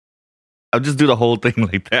I'll just do the whole thing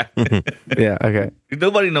like that. Yeah, okay.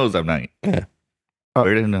 Nobody knows I'm not. Yeah. Oh.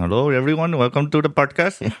 Hello, everyone. Welcome to the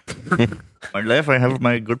podcast. My left, I have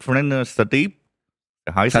my good friend Satib.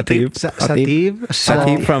 Hi, Satib.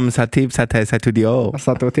 Satib from Satib Studio.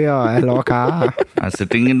 Hello, ka.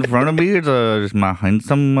 Sitting in front of me is my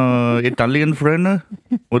handsome Italian friend.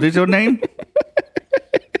 What is your name?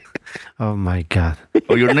 Oh my God!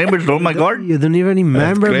 Oh, your name is, oh my God. You don't even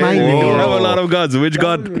remember my You name. have a lot of gods. Which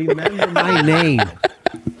god? Remember my name.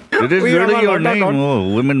 It is really your name.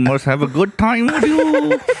 Oh, women must have a good time with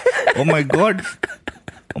you. Oh my God.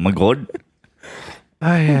 Oh my God.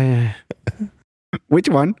 Ay. Which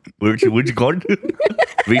one? Which God?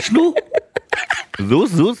 Vishnu?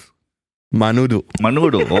 Zeus? Manudu.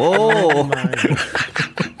 Manudo. Oh.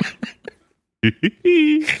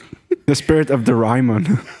 The spirit of the Raimon.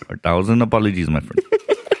 1,000 apologies, my friend.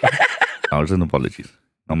 1,000 apologies.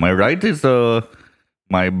 On my right is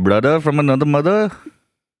my brother from another mother.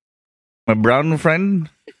 My brown friend.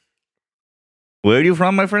 Where are you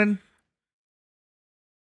from, my friend?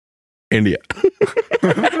 India.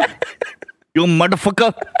 You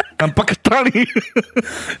motherfucker. I'm Pakistani.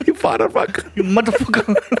 You fatherfucker. You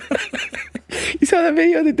motherfucker. You saw that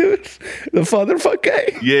video of the dude? The fatherfucker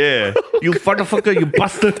guy? Yeah. You motherfucker, you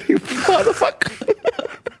bastard. You fatherfucker.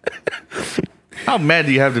 How mad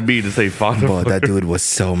do you have to be to say father? Bro, that dude was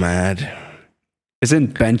so mad.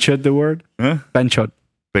 Isn't benchot the word? Huh? Benchot.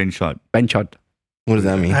 Ben shot. Benchot. What does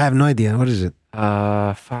that mean? I have no idea. What is it?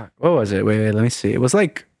 Fuck. What was it? Wait, let me see. It was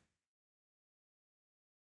like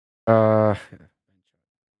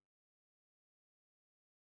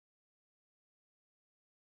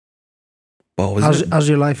What was it? How's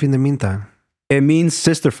your life in the meantime? it means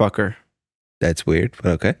sister fucker. That's weird, but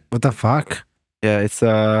okay. What the fuck? Yeah, it's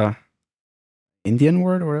Indian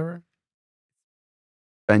word or whatever.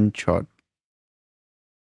 Benchot.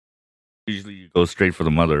 Usually you go straight for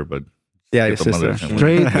the mother, but Yeah, your skip the mother. sister.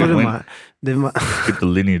 Straight for the Went- skip the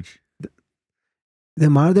lineage. the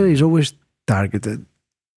mother is always targeted.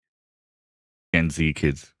 Gen Z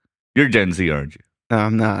kids. You're Gen Z, aren't you? No,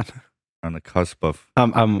 I'm not. On the cusp of.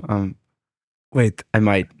 Wait, I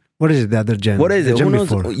might. what is it? The other gen? What is The it? gen Who knows?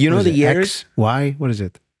 before. You know What is the it? years? X, Y? What is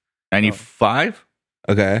it? 95?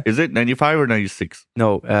 Okay. Is it 95 or 96?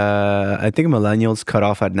 No, I think millennials cut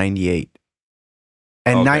off at 98.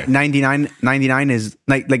 And Okay. 99 is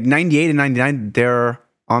like 98 and 99, they're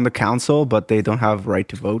on the council, but they don't have right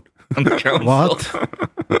to vote. On the council. What?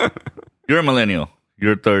 You're a millennial.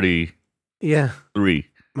 You're 33. Yeah.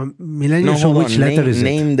 No, Millennial. So hold which on. letter is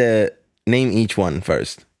it? Name each one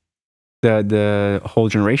first. The whole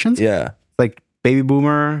generations? Yeah. Like baby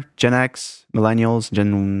boomer, Gen X, millennials,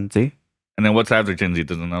 Gen Z. And then what's after Gen Z?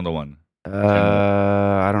 There's another one.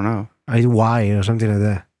 I don't know. Y or something like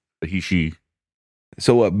that. The he, she.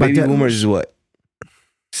 So what? But Baby that- boomers is what?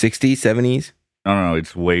 60s, 70s? No,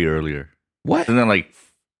 it's way earlier. What? Isn't that like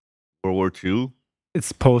World War II?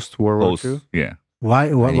 It's post World War Post. II. Yeah.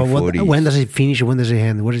 Why? What, 1940s. when does it finish? When does it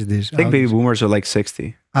end? What is this? I think baby boomers are like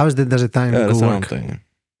 60. How is that? Does the time Yeah, go that's what I'm work? thinking.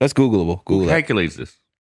 That's Googleable. Who Google that. calculates this?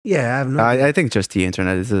 Yeah, I have no. I think just the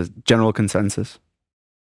internet is a general consensus.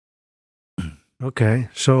 Okay,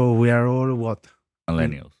 so we are all what?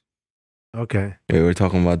 Millennials. Okay. We were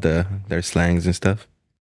talking about their slangs and stuff.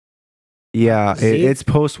 Yeah, Z? it's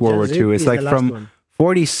post World War Gen Z II. It's is like the last from one.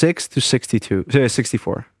 46 to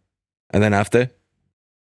 64. And then after?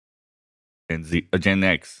 Gen Z, Gen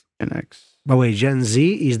X. Gen X. But wait, Gen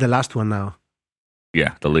Z is the last one now.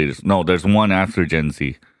 Yeah, the latest. No, there's one after Gen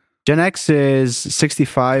Z. Gen X is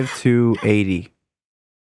 65 to 80.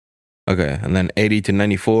 Okay. And then 80 to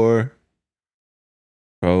 94.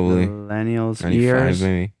 Probably. Millennials 95 years.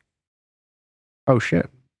 maybe. Oh shit.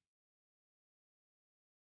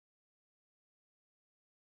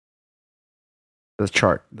 The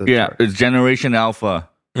chart. Yeah, chart. it's Generation Alpha,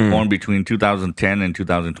 Mm. born between 2010 and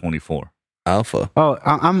 2024. Alpha. Oh,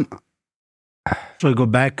 I'm. So you go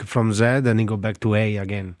back from Z, then you go back to A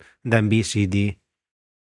again, then B, C, D.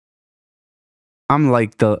 I'm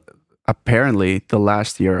like apparently the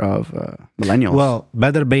last year of millennials. Well,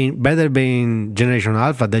 better being Generation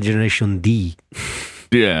Alpha than Generation D.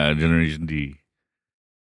 Yeah, Generation D.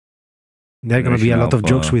 There are going to be a lot of Generation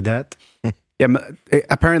jokes Alpha. with that. yeah,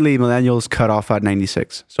 apparently millennials cut off at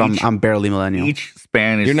 96. So I'm barely millennial. Each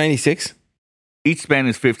span is You're 96? each span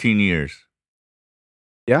is 15 years.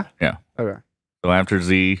 Yeah? Yeah. Okay. So after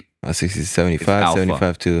Z, 60 to It's 75, alpha.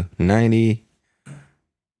 75 to 90.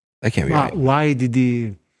 That can't be right.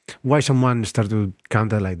 Why someone start to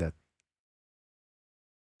count it like that?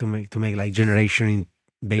 To make like generation in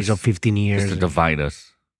base of 15 just years. to divide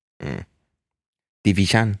us.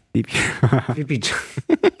 Division.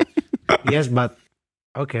 Yes, but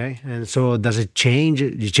okay. And so does it change?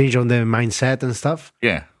 You change on the mindset and stuff?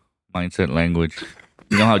 Yeah. Mindset, language.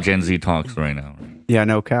 You know how Gen Z talks right now. Yeah,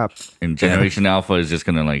 no cap. And Generation Alpha is just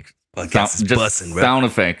gonna like Podcast is just bussin', bro. sound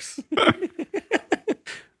effects.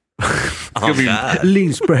 Oh, God.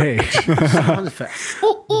 Lean spray. Sound effect.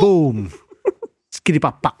 Boom. Skitty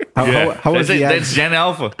pop pop. How was the That's eggs? Gen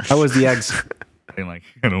Alpha. How was the eggs?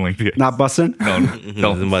 I don't like the Not bussin'?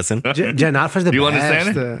 no. Bussin'. Gen Alpha is the Do you best.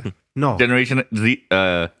 understand it? No. Generation Z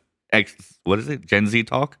X what is it? Gen Z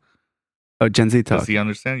talk? Oh, Gen Z Does talk. he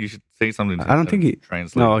understand? You should say something to I don't think he.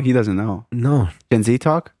 translate. No, he doesn't know. No. Gen Z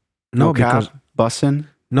talk? No, because cap, bussin'.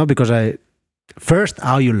 I first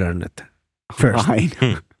how you learn it. First. Fine.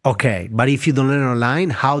 Okay. But if you don't learn online,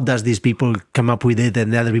 how does these people come up with it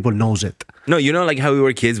and the other people knows it? No, you know, like how we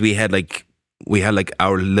were kids, we had like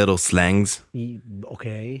our little slangs.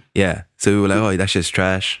 Okay. Yeah. So we were like, oh, that shit's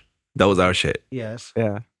trash. That was our shit. Yes.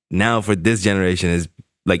 Yeah. Now for this generation is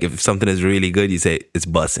like if something is really good, you say it's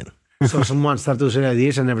bussin'. So someone start to say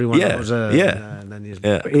this and everyone Yeah, knows. yeah. Then it's-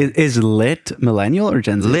 Yeah. Is lit millennial or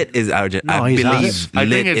Gen Z? Lit is our gen. No, I he's believe us. I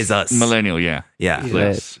lit think it's is us. millennial, yeah. Yeah.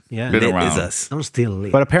 Lit. Yeah. Been Lit around. is us. Don't steal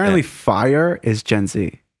it. But apparently, fire is Gen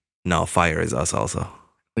Z. No, fire is us also.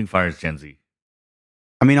 I think Fire is Gen Z.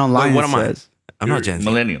 I mean, online What it am I? says I'm You're not Gen Z.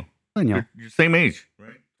 Millennial. millennial. You're same age,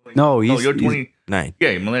 right? No, Oh, he's, you're he's 29.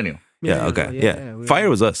 Yeah, millennial. Yeah, okay. Yeah. we- Fire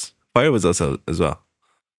was us. Fire was us as well.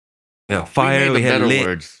 Yeah, fire, made we the had better lit,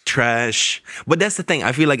 words. trash. But that's the thing.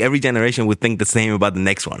 I feel like every generation would think the same about the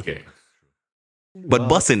next one. Okay. But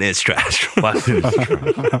bussin' is trash. But,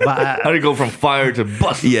 How do you go from fire to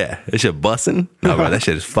bust? Yeah, that shit bussin'. No, bro, that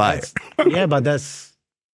shit is fire. yeah, but that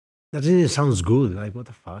really sounds good. Like, what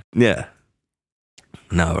the fuck? Yeah.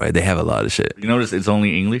 No, right. They have a lot of shit. You notice it's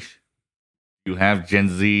only English? You have Gen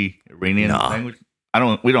Z Iranian No. language?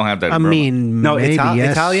 We don't have that. I in Burma. mean, No, maybe,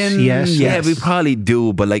 yes, Italian, Yes. Yeah, yes. we probably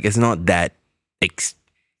do, but like it's not that. the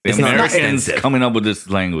it's not Americans extensive. coming up with this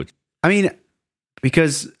language. I mean,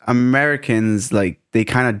 because Americans like they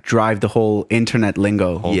kind of drive the whole internet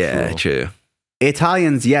lingo. Yeah, true.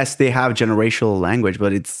 Italians, yes, they have generational language,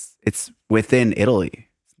 but it's within Italy.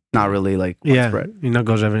 Not really like Yeah, widespread. it not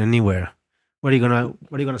goes anywhere. What are you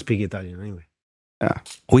gonna speak Italian anyway?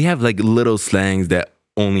 We have like little slangs that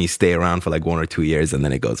only stay around for like 1 or 2 years and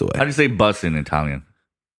then it goes How away. do you say bus in Italian?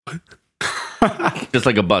 Just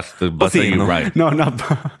like a bus. The bus that you Busino. ride. No, not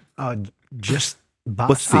Just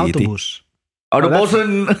What's bus, the idea? autobus.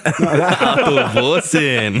 Autobussen.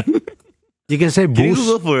 Autobussen. You can say Can you bus.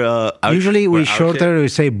 Google for Usually for we our shorter, we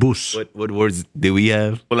say bus. shit? What words do we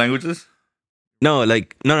have? What languages? No,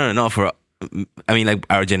 like no. For I mean, like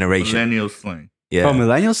our generation. Millennial slang. Yeah, Oh,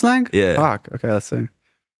 millennial slang? Yeah. Fuck. Okay, let's see.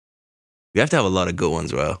 we have to have a lot of good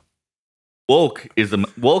ones, bro. Woke is from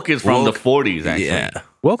Woke. the 40s, actually. Yeah.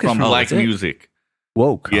 Woke is From from black is it? music.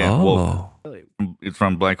 woke. Yeah, Oh. woke. It's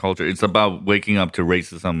from black culture. It's about waking up to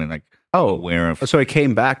racism and like Oh, aware of. so it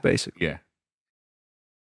came back basically. Yeah.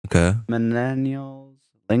 Okay. Millennials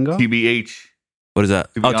lingo. TBH. What is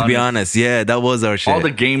that? To be To be honest. honest, yeah, that was our shit. All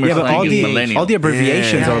the gamer Yeah, but slang all is the millennial.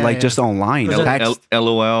 abbreviations Yeah. are like just online. L- Text.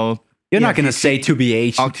 LOL. You're Yeah, not gonna say to be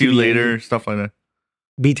H. Talk to you later. Stuff like that.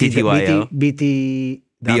 TTYL. BT,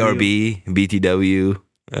 BRB, BTW.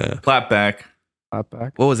 Clapback.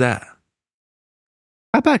 Clapback. What was that?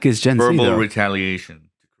 Clapback is Gen Z. Verbal though. retaliation.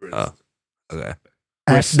 Oh, okay.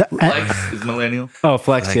 Flex is millennial. Oh,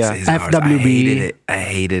 flex. Flex Yeah. is ours. FWB. I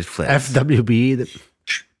hated Flex. FWB.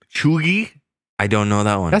 Chugi. I don't know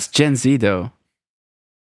that one. That's Gen Z though.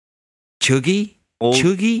 Chuggy? Old,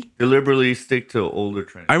 Chuggy? deliberately stick to older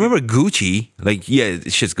trends. I remember Gucci. Like, yeah,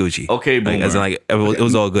 it's just Gucci. Okay, Like, boomer. as in, like, it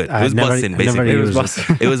was all good. It I was never- busting, I never basically.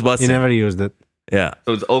 used It was You busting. never used it. Yeah.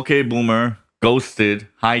 So it's okay, boomer. Ghosted.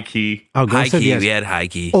 High key. Oh, High Ghosted, key. yes. We had high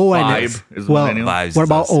key. ONS. Vibe is Well, millennial. Vibes What is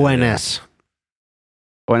about us, yeah. ONS?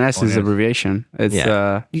 ONS is ONS. abbreviation. It's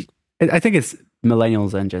Yeah. I think it's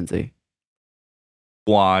millennials and Gen Z.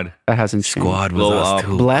 Squad. That hasn't changed. Squad was Blow us up.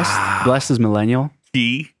 too. Blessed. Wow. Blessed is millennial.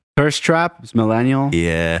 T. Thirst trap is millennial.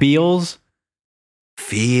 Yeah. Beals.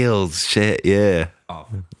 Feels. Shit. Yeah. Oh,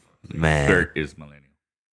 Man. skirt is millennial.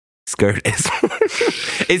 Skirt is.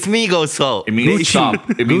 It's Migos' fault. It means stop.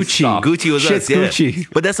 It means Gucci. stop. Gucci was Shit's us, yeah. Gucci.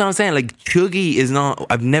 But that's what I'm saying. Like, Chuggy is not.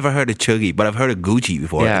 I've never heard of Chuggy, but I've heard of Gucci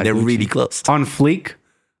before. Yeah, and they're Gucci. really close. On fleek.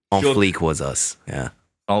 On Shook. Fleek was us. Yeah.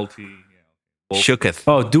 Salty. Yeah. Shooketh.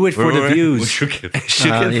 Oh, do it for the Remember? views. Shooketh.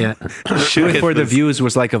 Yeah. Do it for the views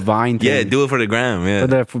was like a Vine thing. Yeah, do it for the gram.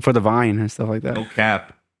 Yeah. for the Vine and stuff like that. No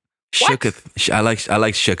cap. Shooketh. I like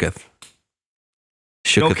Shooketh.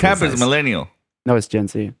 Shooketh No cap was is nice. millennial. No, it's Gen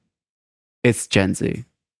Z. It's Gen Z.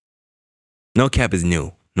 No cap is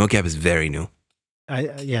new. No cap is very new.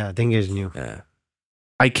 I think it's new. Yeah.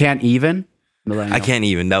 I can't even. Millennial. I can't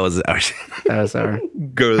even. That was our That was our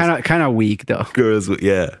girls. kind of weak though. Girls,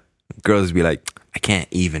 yeah. Girls be like, I can't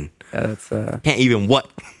even. Yeah, that's Can't even what?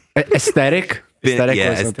 aesthetic. Aesthetic. Yeah,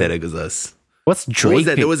 was something. aesthetic was us. What's What Drake?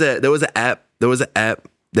 was that? There was an app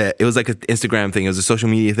that it was like an Instagram thing. It was a social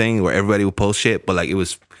media thing where everybody would post shit, but like it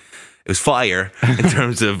was fire in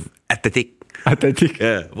terms of aesthetic. Aesthetic.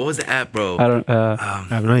 Yeah. What was the app, bro? I don't. I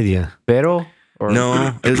have no idea. Pero or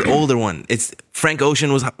No, it was an older one. It's Frank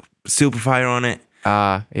Ocean was super fire on it.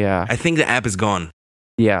 yeah, I think the app is gone.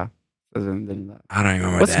 yeah. I don't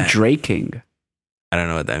remember What's that. Draking? I don't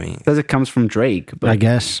know what that means. Says it comes from Drake, but I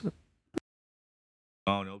guess.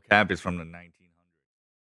 Oh, no cap is from the 1900s.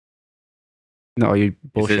 no, you It says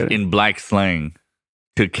bullshit. in black slang,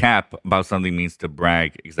 to cap about something means to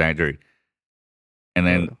brag, exaggerate. And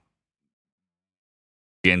then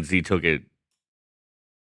Gen Z took it.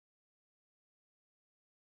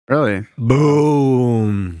 Really?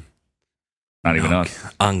 Boom. Not even us.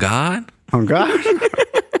 On God? Oh God.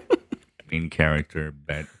 Main character,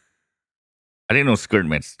 bet. I didn't know skirt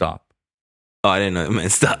meant stop. Oh, I didn't know it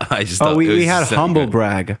meant stop. I just Oh, thought it we was had something humble good.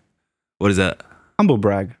 brag. What is that? Humble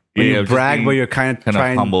brag. When Yeah, you just brag, being but you're kind of Kind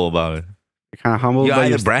trying. of humble about it. You're kind of humble, You're but either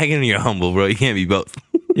you're, bragging or you're humble, bro. You can't be both.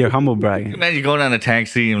 you're humble bragging. Imagine going on a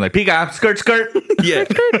taxi and like, peek up, skirt, skirt. Yeah.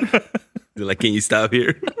 They're like, can you stop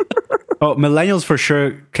here? Oh, millennials for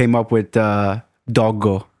sure came up with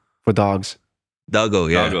doggo for dogs. Doggo,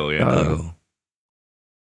 yeah. Doggo, yeah. Doggo.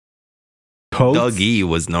 Toads? Doggy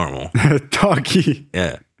was normal. Doggy.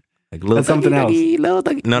 Yeah. Like little That's something else. Little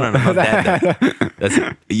doggy. No, not that. That's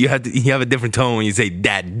you have a different tone when you say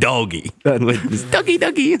that doggy. It's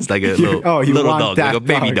doggy. It's like a little, Oh, you little want dog, that like a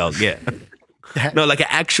baby dog. dog. Yeah. No, like an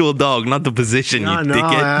actual dog, not the position. No, you no.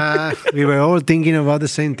 dickhead. We were all thinking about the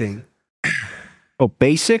same thing. Oh,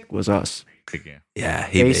 basic was us. Yeah. Yeah,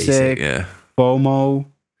 he Basic. basic. Yeah. FOMO.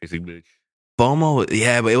 Basic bitch. FOMO.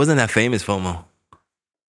 Yeah, but it wasn't that famous. FOMO.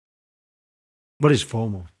 What is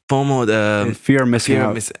FOMO? FOMO. The Fear of missing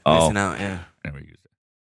out. missing Oh. out. Yeah. Never used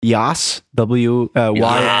it. Yas.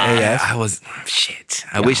 YAS. I was shit.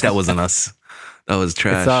 I wish that wasn't us. That was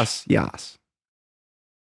trash. It's us. Yas.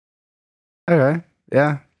 Okay.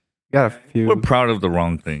 Yeah. Got a few. We're proud of the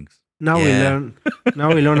wrong things. Now we Yeah. learn. Now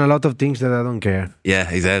we learn a lot of things that I don't care. Yeah,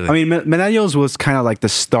 exactly. I mean, millennials was kind of like the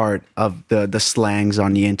start of the slangs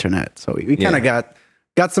on the internet. So we kind of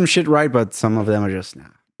got some shit right, but some of them are just nah.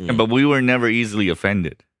 Yeah, but we were never easily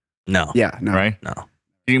offended, no. Yeah, no. right? No.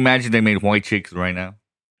 Can you imagine they made white chicks right now?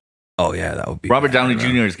 Oh yeah, that would be Robert bad, Downey bro.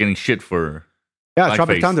 Jr. is getting shit for Yeah,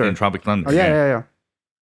 Tropic blackface Thunder. in Tropic Thunder. Oh yeah.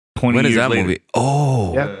 20 When is years that later. movie?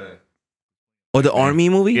 Oh. Yeah. Oh, the army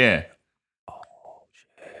movie? Yeah.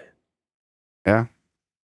 Yeah.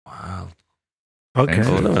 Wow. Okay. Thanks.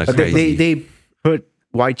 Oh, that's But crazy. they put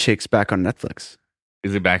white chicks back on Netflix.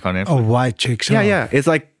 Is it back on Netflix? Oh, white chicks. Yeah, oh. yeah. It's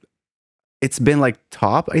like it's been like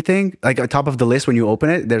top, I think, like top of the list when you open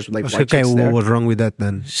it. There's like white Okay, chicks what there. was wrong with that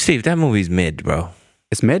then? Steve, that movie's mid, bro.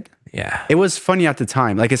 It's mid. Yeah. It was funny at the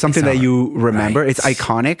time. Like it's something It's that you remember. right. It's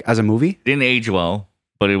iconic as a movie. Didn't age well,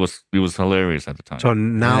 but it was hilarious at the time. So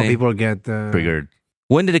now Really? people get Triggered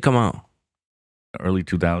When did it come out? early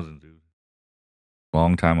 2000s, dude.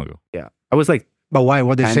 Long time ago. Yeah, I was like, But why?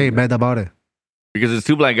 What they And- say bad about it? Because it's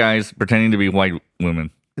two black guys pretending to be white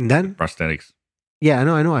women, And then, prosthetics. yeah, I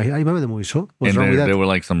know. I remember the movie. So what's And wrong with there that? were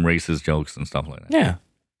like some racist jokes and stuff like that. Yeah.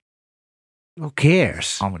 Who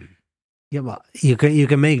cares? Comedy. Yeah, but you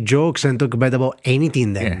can make jokes and talk bad about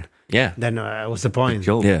anything. Then, Yeah. then what's the point?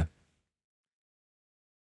 Joke. Yeah.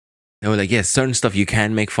 They were like, yeah, certain stuff you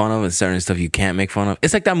can make fun of and certain stuff you can't make fun of.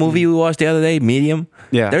 It's like that movie we watched the other day, Medium.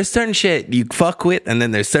 yeah, There's certain shit you fuck with, and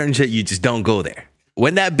then there's certain shit you just don't go there.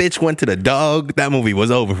 When that bitch went to the dog, that movie was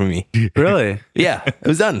over for me. really. Yeah, it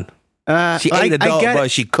was done. She ate the dog, bro.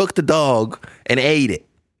 She cooked the dog and ate it.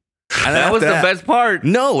 And That after was the best part.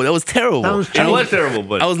 No, that was terrible. Sounds It was terrible,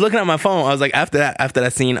 but I was looking at my phone. I was like, after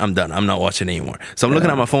that scene, I'm done. I'm not watching it anymore. So I'm looking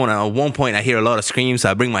at my phone, and at one point, I hear a lot of screams. So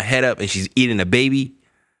I bring my head up, and she's eating a baby,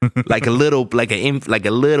 like a little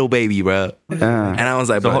baby, bro. Yeah. And I was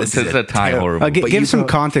like, bro, this is a Thai terrible- horror movie. But Give you some saw-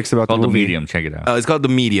 context about called the The movie. Medium. Check it out. It's called The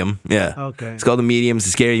Medium. Yeah. Okay. It's called The Medium. It's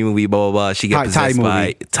a scary movie. Blah blah blah. She got Thai possessed by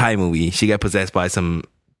movie. Thai movie. She got possessed by some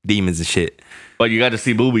demons and shit. But you got to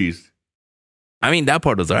see boobies. I mean, that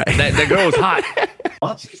part was alright. That girl was hot.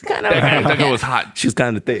 She's kind That girl was hot. She was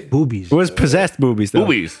kind of thick. Boobies. It was possessed boobies, though.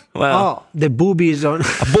 Boobies. Well, Oh, the boobies on.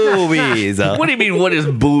 boobies. What do you mean? What is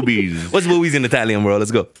boobies? What's boobies in Italian, bro? Let's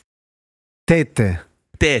go. Tete.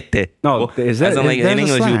 Tete. No, is that As in, like, in there's a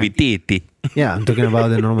English, it would be slang. titi. Yeah, I'm talking about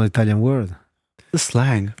the normal Italian word. The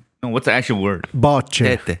slang. No, what's the actual word?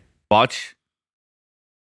 Bocce. Tete. Botch.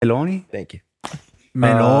 Meloni? Thank you.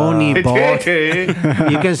 Meloni, bocce.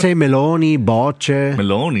 You can say meloni, bocce.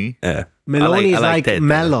 Meloni. Yeah. Meloni I is like that.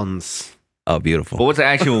 melons. Oh, beautiful. But what's the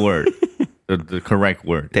actual word? The correct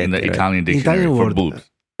word in the Tete, right? Italian dictionary Italian for word. boobs.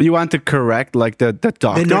 You want to correct like the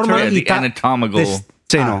doctor normal- term? Yeah, the Ita- anatomical. this-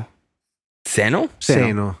 Seno. Seno?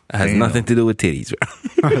 Seno. It has Seno. nothing to do with titties,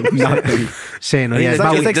 bro. Nothing. Seno. I mean, Yes, like-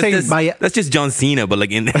 but it's like saying by- that's just John Cena, but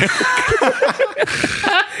like in there.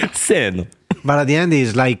 Seno. but at the end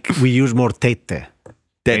is like we use more tete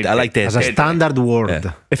I like that. as a standard word.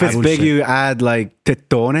 Yeah. If it's big, you add like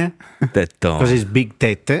tettone. That because it's big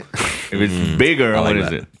tete. If it's bigger, I like what is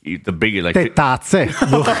that. it? The bigger, like Tetazze.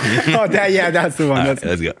 Oh, that's the one. All That's right,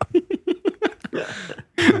 let's go.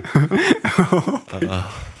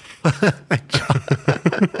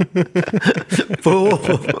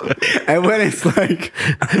 and when it's like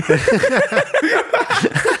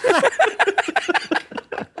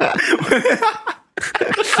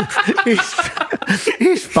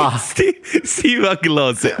He's fast. Steve fucking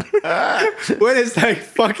loves it. when it's like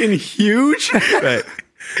fucking huge. Right.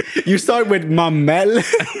 You start with mamel,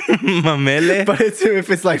 Mamele. but if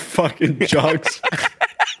it's like fucking jugs,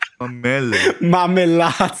 mamele.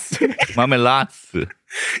 mamelats. Mamelats.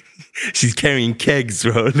 She's carrying kegs,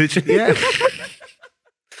 bro. Literally. Yeah.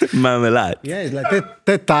 Marmalade. Yeah, it's like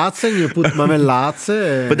tetazze and you put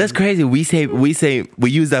mamelazze. But that's crazy. We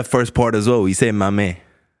use that first part as well. We say mame.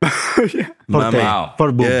 for, Mame. Wow.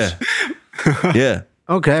 for boobs. Yeah. Yeah.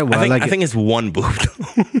 Okay, well, I think it's one boob.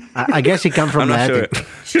 I guess it comes from I'm not Latin.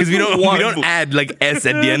 sure. Because we don't add like S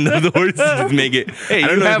at the end of the words to just make it. Hey, I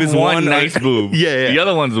don't you know have if it's one or- nice boob. Yeah. The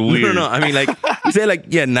other one's weird. No. I mean, like, we say like,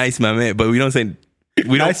 yeah, nice mame, but we don't say,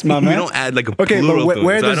 Nice mame? we don't add like a Okay, plural but to it.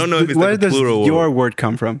 where So does I don't know if it's where like a does plural your word. word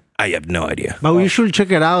come from? I have no idea. But we should check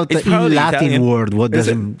it out It's in probably Latin Italian. word. What does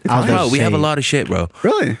it? How Bro, does we have a say? lot of shit, bro.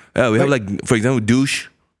 Really? Yeah, we have like, for example, douche.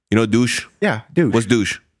 You know douche? Yeah, dude. What's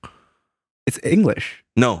douche? It's English.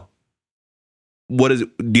 No. What is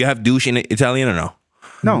it? Do you have douche in Italian or no?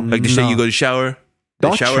 No. Like the shit you go to shower? The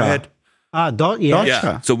Doccia. shower head? Yeah. Doccia.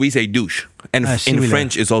 Yeah. So we say douche. And in similar.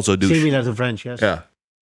 French, it's also douche. Similar to French, yes. Yeah.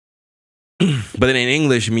 But then in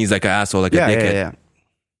English, it means like an asshole, like Yeah, a dickhead. yeah.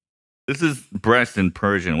 This is breast in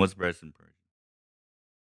Persian. What's breast in Persian?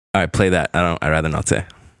 All right, play that. I'd rather not say.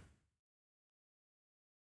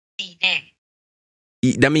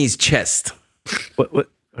 That means chest. What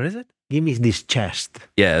is it? Give me this chest.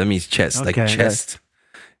 Yeah, that means chest. Okay. Like chest.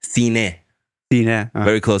 Sine. Sine.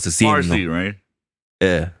 Very close to sine. Farsi, right?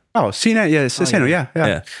 Yeah. Oh, Sine. Yeah, it's Seno. Yeah.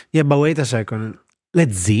 Yeah. Yeah, but wait a second. Le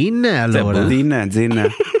zinne allora. Zine.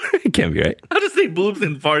 Zine. It can't be right. How to say boobs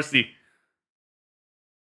in Farsi?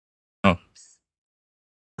 Oh.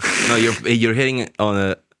 No, you're hitting it on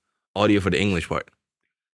the audio for the English part.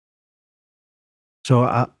 So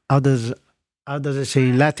how does it say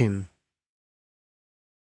in Latin?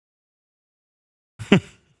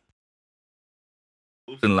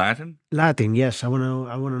 Boobs in Latin? Latin, yes. I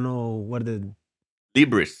wanna know what the.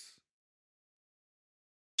 Libris.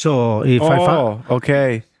 So if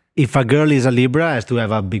Okay. if a girl is a Libra, has to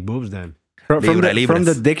have a big boobs then. From Libra, from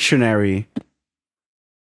the libras. dictionary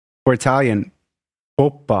for Italian,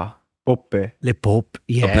 poppa, poppe. Le pop,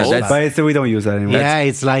 yes. that's- But we don't use that anymore. yeah,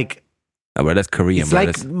 it's like Oh, bro, that's Korean, it's bro.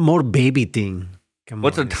 like more baby thing. Come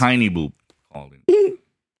What's on, a tiny boob called?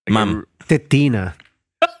 Mom. tetina?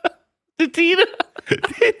 Tetina.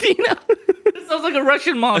 Tetina. This sounds like a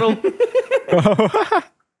Russian model.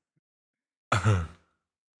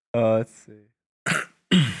 Let's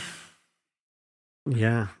see.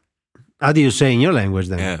 Yeah. How do you say in your language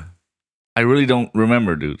then? Yeah. I really don't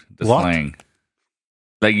remember, dude. The What? slang.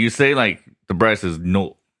 Like you say, like the breast is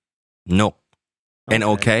no. No. And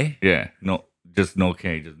okay? Yeah, no, just no.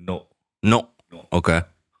 Okay, just no. No. Okay.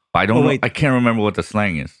 I don't Oh, know. wait. I can't remember what the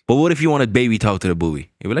slang is. But what if you wanted baby talk to the booby?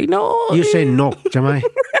 You'd be like, no. You say no, Chamai.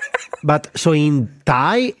 But so in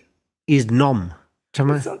Thai is nom.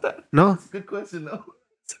 Chamai? No? Good question, though.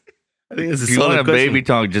 I think it's If you want a baby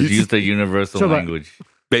talk, just use the universal So, but- language.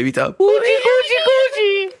 Baby talk.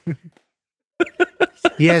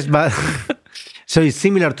 Yes, but so it's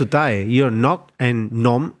similar to Thai. You're nok and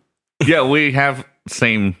nom. Yeah, we have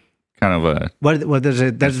same kind of a What does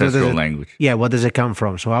it? That's what does ancestral it, language. yeah. What does it come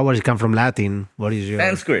from? So how does it come from Latin? What is your?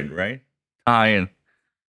 Sanskrit, right? Thai and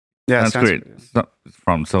Yeah, Sanskrit. It's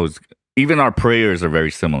from so it's even our prayers are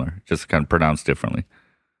very similar, just kind of pronounced differently.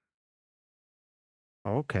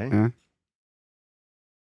 Okay.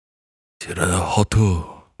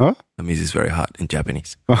 Hotu. Huh? That means it's very hot in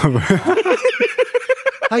Japanese.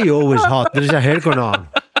 How you always hot? There's a hair going on.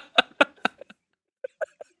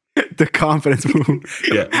 The confidence move.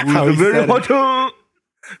 Yeah. How he said it.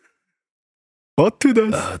 What to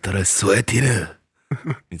this? Estará sweating.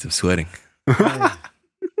 Means I'm sweating.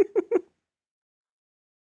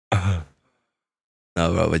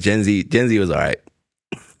 No, bro, but Gen Z was all right.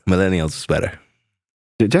 Millennials was better.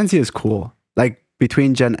 Gen Z is cool. Like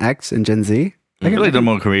between Gen X and Gen Z. I feel like they're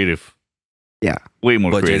more creative. Yeah. Way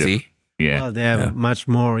more But Gen creative. Z, Yeah. Well, they have much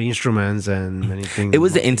more instruments and many things. it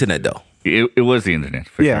was the internet though. It was the internet,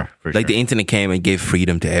 for Yeah. sure. For Like sure. the internet came and gave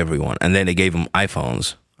freedom to everyone, and then they gave them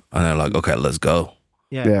iPhones, and they're like, okay, let's go.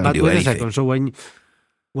 Yeah. But Do wait a anything. second. So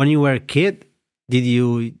when you were a kid,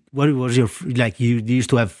 what was your like? You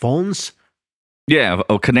used to have phones. Yeah,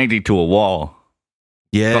 connected to a wall.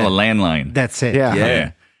 Yeah, Called a landline. That's it. Yeah.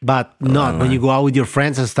 Yeah. But not when you go out with your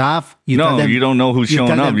friends and stuff. You tell No, them, you don't know who's you showing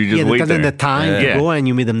tell up. them- You just yeah, wait tell them there. the time Yeah. you go and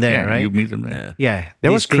you meet them there, Yeah, right? you meet them there. yeah, Yeah, That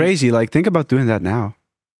these was things- crazy. Like, think about doing that now.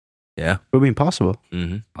 yeah. It would be impossible.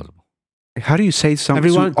 Mm-hmm. Possible. How do you say something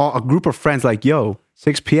Everyone- to a group of friends like, yo,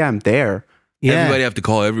 6 p.m. there? Yeah, Everybody have to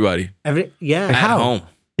call everybody yeah. at home.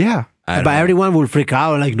 Yeah. At But home. everyone will freak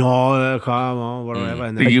out, like, no, come on, whatever.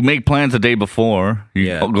 And then, You make plans the day before. You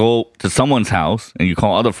Yeah. go to someone's house and you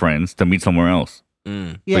call other friends to meet somewhere else.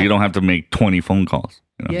 Mm. yeah, So you don't have to make 20 phone calls.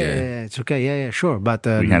 You know? yeah, it's okay. Yeah, sure. But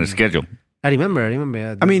We had a schedule. I remember.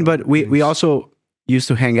 I mean, but we also used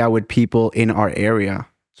to hang out with people in our area.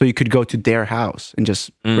 So you could go to their house and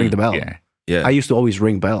just ring the bell. Yeah. Yeah, I used to always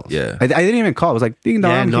ring bells. Yeah. I didn't even call. I was like, ding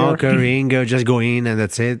dong. yeah, I'm knock, here. ring, just go in, and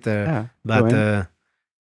that's it. Yeah, But go in.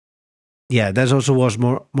 yeah, that also was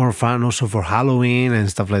more fun also for Halloween and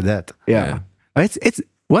stuff like that. Yeah. It's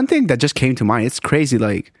one thing that just came to mind. It's crazy.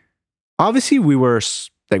 Like, obviously we were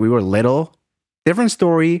little, different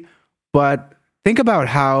story, but think about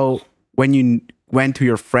how when you went to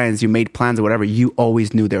your friends, you made plans or whatever, you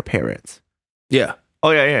always knew their parents. yeah, Oh,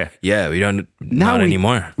 yeah. yeah. We don't Now not we-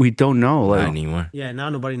 anymore. We don't know. Not Like, anymore. Yeah, now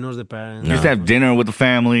nobody knows the parents. You used to have dinner with the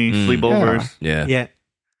family, sleepovers. Yeah, Yeah,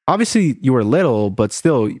 obviously you were little, but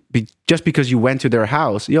still, just because you went to their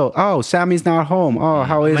house, Sammy's not home. Oh,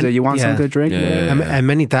 how is Man- it? You want yeah. something to drink? Yeah. and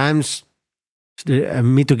many times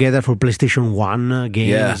meet together for PlayStation 1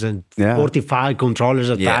 games Yeah. and Yeah. 45 controllers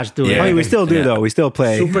attached to Yeah. Oh, it. we still do Yeah. though. We still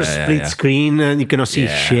play. Super Yeah, split yeah. screen and you cannot see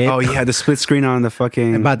Yeah. shit. Oh, yeah, the split screen on the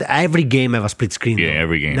fucking. But every game have a split screen. Yeah, though.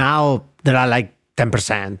 every game. Now there are like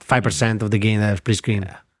 10%, 5% of the game that have split screen.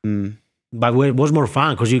 Mm. But it was more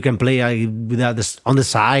fun because you can play without this on the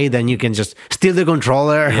side and you can just steal the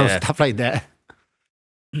controller Yeah. and stuff like that.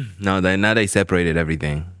 No, now they separated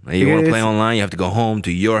everything. Like, you Yeah, want to play it's- online, you have to go home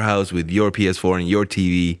to your house with your PS4 and your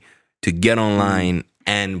TV to get online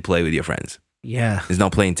and play with your friends. Yeah. It's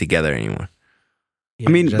not playing together anymore. Yeah,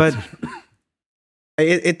 I mean, that's- but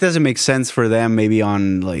it doesn't make sense for them maybe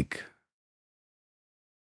on like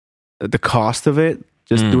the cost of it.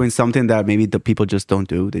 Just Mm. doing something that maybe the people just don't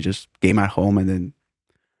do. They just game at home and then.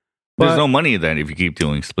 There's But- no money in that if you keep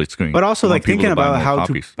doing split screen. But also, You want like people thinking to buy about more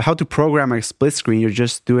copies. how to program a split screen, you're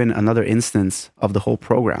just doing another instance of the whole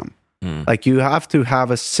program. Mm. Like you have to have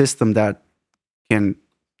a system that can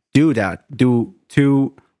do that, do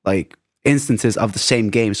two like instances of the same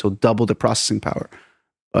game, so double the processing power.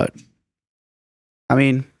 But I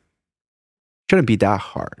mean, shouldn't be that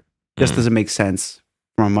hard. Just Mm. doesn't make sense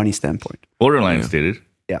from a money standpoint. Borderlands did it.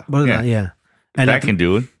 but yeah. yeah. And That can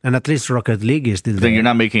do it. and at least Rocket League is still But then there. you're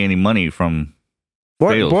not making any money from.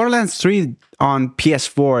 Fails. Borderlands 3 on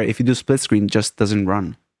PS4, if you do split screen, just doesn't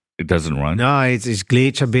run. It doesn't run. No, it's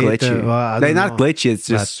glitch a bit. Glitchy. Well, I They're don't not know. glitchy, it's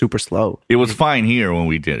just But- super slow. It was fine here when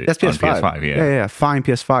we did it. That's on PS5. PS5, yeah. Yeah, fine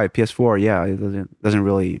PS5. PS4, yeah, it doesn't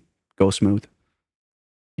really go smooth.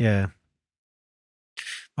 Yeah.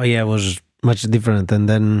 Oh yeah, it was much different. And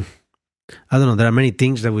then I don't know. There are many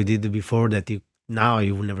things that we did before that now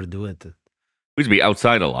you will never do it. We used to be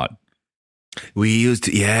outside a lot. We used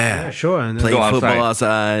to, Sure. And play Go outside. football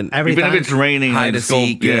outside. every Even time, if it's raining, Hide and and just go-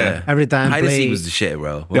 seek, yeah. every time Hide and play, seek was the shit,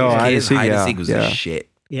 bro. When Yo, we were hide and kids, seek, hide and yeah, seek was yeah. the shit.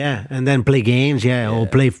 yeah, and then play games, or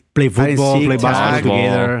play and football, seek, play basketball tag.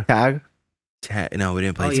 together. Tag. Tag. No, we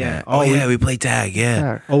didn't play Oh, yeah. tag. Oh, Oh, we- yeah, we played tag, yeah.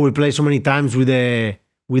 Tag. Oh, we play so many times with the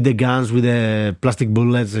guns, with the plastic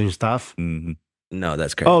bullets and stuff. Mhm. No,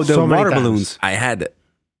 that's crazy. Oh, the So many water times. balloons. I had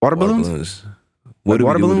Water balloons? What do we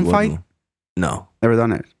water do with balloon the water fight? balloon? No, Never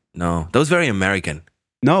done it. no. That was very American.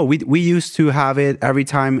 No, we used to have it every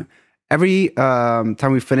time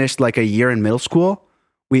we finished like a year in middle school.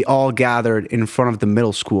 We all gathered in front of the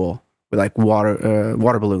middle school with like water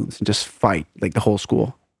balloons and just fight like the whole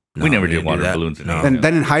school. No, We never did didn't do water that. balloons in No. here. And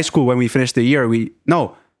then in high school, when we finished the year,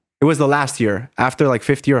 it was the last year after like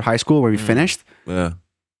fifth year of high school where we finished. Yeah.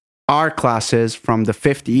 Our classes from the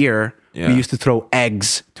fifth year, Yeah. we used to throw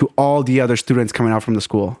eggs to all the other students coming out from the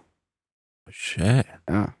school. Shit.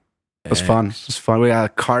 Yeah. It was fun. It was fun. We got a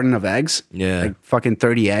carton of eggs. Yeah. Like fucking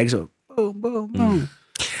 30 eggs. Boom, boom, boom.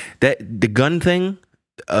 The gun thing,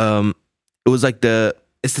 it was like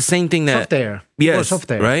it's the same thing that Soft air. Yes, It was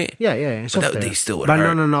soft air. right? Yeah. But Soft that- air. they still would But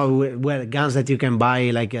hurt. no. Well, guns that you can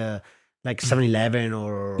buy like 7-Eleven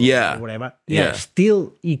or Yeah. whatever. Yeah.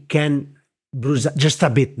 Still it can bruise just a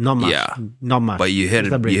bit, not much. Yeah. Not much. But you hit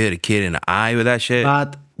Just a bit. a kid in the eye with that shit.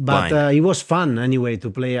 But Blind. it was fun anyway to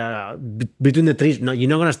play between the trees. No, you're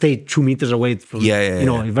not gonna stay 2 meters away from Yeah,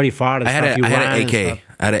 very far. and I had stuff. a, You I had run an and AK. stuff.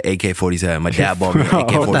 I had an AK-47. My dad bought me an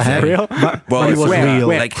What the heck? AK-47. Real? Bro, But it was real.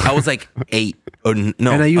 Like I was like 8 or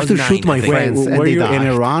no. And I used was to shoot 9, I my think. friends. and Were they you in died.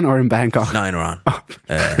 Iran or in Bangkok? No, in Iran.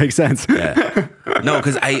 Makes sense. Yeah. No,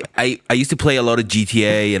 because I used to play a lot of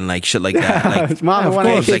GTA and like shit like that. Like Mom, I want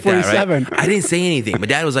an course, like that, AK-47. right? I didn't say anything. My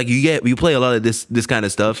dad was like, "You play a lot of this kind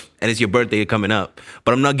of stuff, and it's your birthday coming up,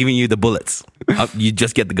 but I'm not giving you the bullets. You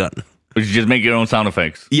just get the gun." You just make your own sound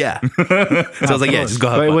effects. Yeah. So I was like, "Yeah, just go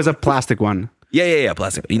have But it fun." was a plastic one. Yeah,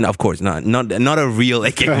 plastic. You know, of course, not a real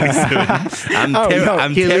AK-47. I'm Oh, no,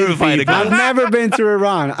 I'm killing terrified of people. I've guns. never been to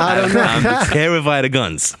Iran. I don't know. I'm terrified of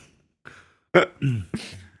guns.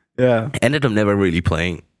 Yeah. Ended up never really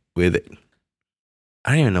playing with it.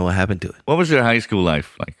 I don't even know what happened to it. What was your high school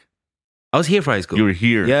life like? I was here for high school. You were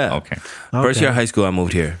here. Yeah. Okay. First Okay. year of high school, I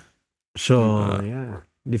moved here. So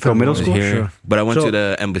So middle I was school? here, Sure. but I went So- to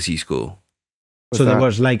the embassy school. So there that?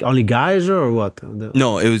 was like only guys or what?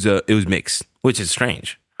 No, it was mixed, which is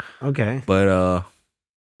strange. Okay. But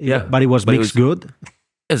Yeah, but it was But it mixed was- good.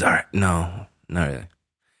 it was alright. No, not really.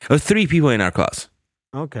 There was 3 people in our class.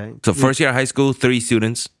 Okay. So first year of high school, 3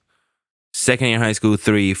 students. Second year of high school,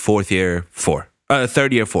 3. Fourth year, 4.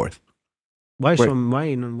 Third year, 4th. Why Wait.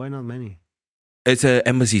 why not many? It's an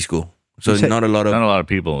embassy school, so You said- not a lot of Not a lot of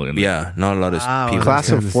people. In not a lot of Ah, people. Class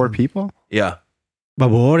of understand. 4 people? Yeah, But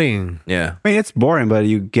boring. yeah. I mean, it's boring, but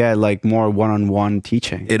you get like more one-on-one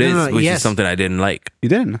teaching. It No, is, no, which yes. is something I didn't like. You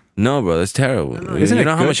didn't? No, bro, that's terrible. Isn't you it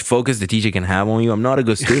know how good? much focus the teacher can have on you? I'm not a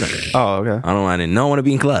good student. Oh, okay. I did not want to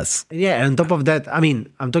be in class. Yeah, and on top of that, I mean,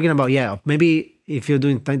 I'm talking about maybe if you're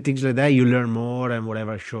doing things like that, you learn more and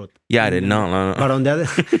whatever. Sure. Yeah, I did not. No. But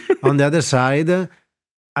on the other side,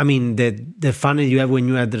 I mean, the fun that you have when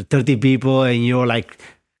you have 30 people and you're like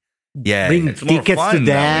Yeah, bring it's more tickets to fun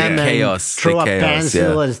them now, and yeah. Chaos, throw the a chaos,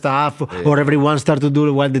 pencil yeah. and stuff, or everyone start to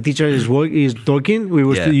do while the teacher is talking. We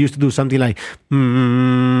were Yeah. used to do something like,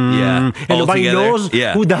 Yeah. and nobody Altogether. knows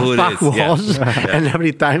Yeah. who the Who it fuck is. Yeah. was. And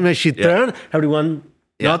every time that she turned, everyone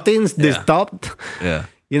Yeah. nothing. They Yeah. stopped. yeah,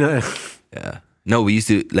 You know, yeah. No, we used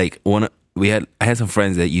to like I had some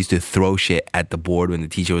friends that used to throw shit at the board when the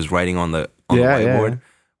teacher was writing on the Yeah, yeah. whiteboard.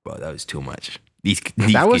 Bro, that was too much. These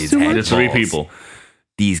That was kids too had much? Just 3 balls. people.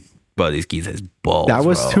 These kids has balls. That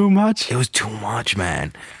was bro. too much? It was too much,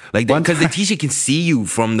 man. Like One because the teacher can see you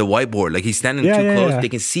from the whiteboard. Like he's standing Yeah, too yeah, close, yeah. they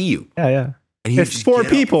can see you. Yeah, yeah. And he would It's just 4 get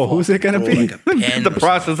up, people. Who's it gonna throw be? like a pen The or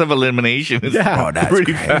process of elimination is Yeah. Bro, that's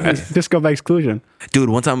pretty crazy. fast. Just go by exclusion. Dude,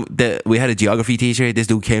 one time we had a geography teacher. This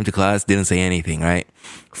dude came to class, didn't say anything, right?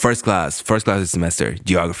 First class of the semester,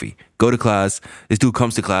 geography. Go to class. This dude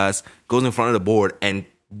comes to class, goes in front of the board, and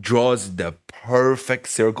draws the perfect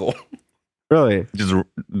circle. Really? Just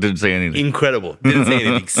didn't say anything. Incredible. Didn't say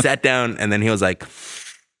anything. Sat down, and then he was like,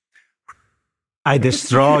 I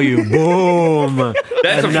destroy you. Boom.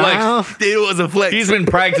 That's a And flex. now- it was a flex. He's been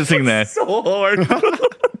practicing that. so hard.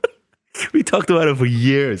 We talked about it for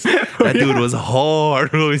years. That dude was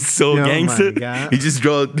hard. He was so Oh my gangster. God. He just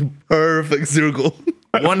drew the perfect circle.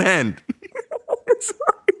 One hand.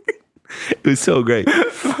 It was so great.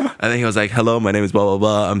 And then he was like, hello, my name is blah, blah,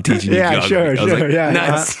 blah. I'm teaching you Yeah, geography. sure, I was sure, like, yeah.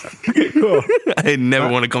 nice. Cool. I never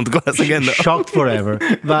want to come to class again, though. Shocked forever.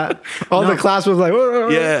 But All the class was like, "Whoa."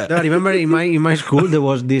 Yeah. no, I remember in my school there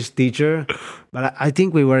was this teacher, but I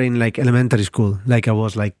think we were in like elementary school. Like I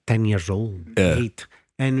was like 10 years old, Yeah. 8,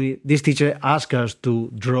 and this teacher asked us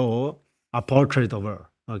to draw a portrait of her.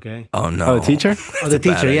 Okay. Oh, no. Oh, the teacher? Oh, the a bad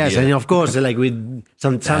teacher, yes, idea. and of course, like with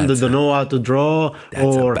some that don't know how to draw, That's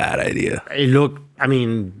or a bad idea. it look, I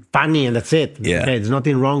mean, funny, and that's it. Yeah. Okay, there's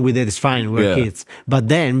nothing wrong with it. It's fine. We're Yeah. kids. But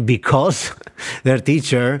then, because our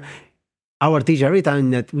teacher, every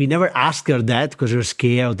time that we never asked her that because we were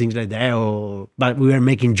scared or things like that, but we were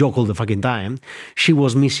making joke all the fucking time. She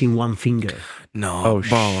was missing one finger. No. Oh,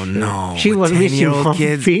 bro, no. She was missing 10-year-old one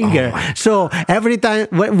kids? finger. Oh, my- So every time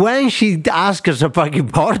when she asked us a fucking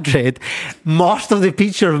portrait, most of the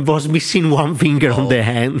picture was missing one finger on the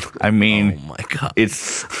hand. I mean, oh, my God.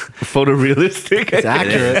 it's photorealistic. It's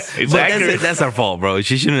accurate. It's But accurate. that's our fault, bro.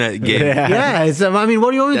 She shouldn't have gave Yeah, it's, I mean,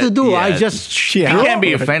 what do you want me to do? Yeah. I just You can't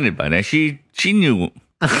be offended by that. She knew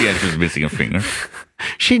she was missing a finger.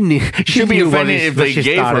 She knew. She She'd be knew when offended if when they she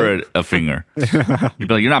gave started. her a finger. You'd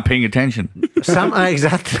be like, "You're not paying attention." Some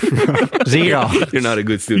exactly 0. You're not a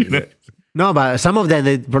good student. No, but some of them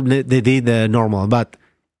they did normal. But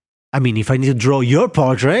I mean, if I need to draw your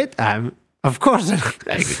portrait, of course.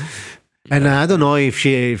 And I don't know if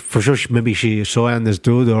she, for sure, maybe she so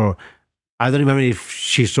understood, or I don't remember if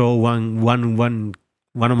she saw one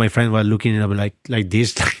of my friends was looking at me like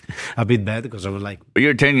this, a bit bad because I was like, But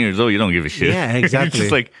you're 10 years old. You don't give a shit. yeah, exactly. You're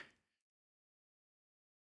just like,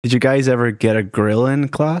 Did you guys ever get a grill in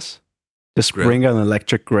class? Just Grill? bring an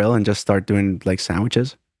electric grill and just start doing like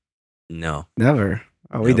sandwiches? No. Never.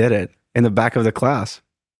 Oh, we Nope. did it in the back of the class.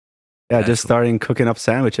 Yeah, That's just starting cooking up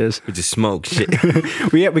sandwiches. We just smoke shit.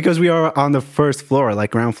 Because we are on the first floor,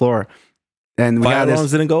 like ground floor, and we Fire had alarms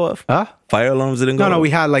this. didn't go off? Huh? Fire alarms didn't go No, off? we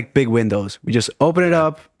had like big windows. We just open it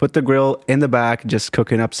up, put the grill in the back, just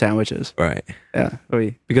cooking up sandwiches. Right. Yeah,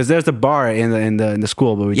 because there's a bar in the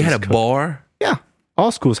school, but we You just had a bar? Yeah,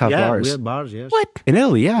 all schools have yeah, bars we had bars. Yes. What? in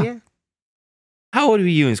Italy. Yeah. Yeah. How old were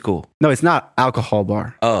you in school? No, it's not alcohol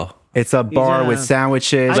bar. Oh. It's a bar a- with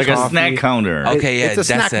sandwiches, it's like a coffee. snack counter. Okay, yeah. It's a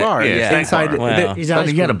snack that's it. bar. Yeah, Yeah, snack inside. bar. Wow. It's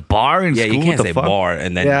But you had a bar in Yeah, school? you can't What the say fuck? bar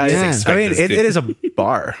and then Yeah, just yeah. expect I mean, us it to- is a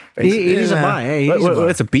bar. It is a bar. Yeah, it is a bar.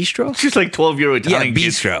 It's a bistro. It's just like 12-year-old Yeah, Italian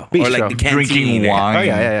kids bistro. Or Bistro. like the canteen. drinking wine. Oh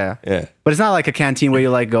yeah. Yeah. But it's not like a canteen where you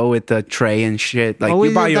like go with the tray and shit. Like Oh, we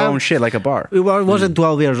you buy did your that. own shit, like a bar. It We wasn't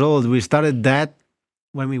 12 years old. We started that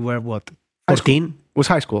when we were what? 14? was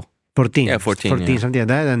high school. 14. Yeah, 14, 14, yeah. something like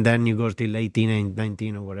that. And then you go till 18 and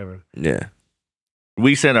 19 or whatever. Yeah.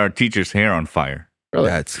 We set our teacher's hair on fire.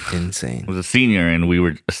 That's insane. I was a senior, and we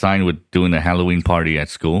were assigned with doing a Halloween party at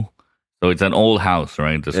school. So it's an old house,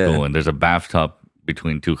 right, the school, Yeah. and there's a bathtub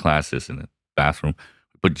between two classes in the bathroom.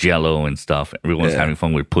 We put Jello and stuff. Everyone's Yeah. having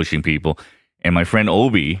fun with pushing people. And my friend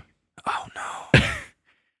Obi Oh, no.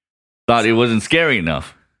 thought it wasn't scary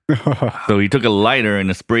enough. So he took a lighter and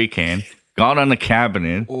a spray can, got on the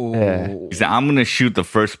cabinet. Yeah. He said, "I'm going to shoot the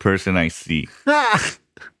first person I see."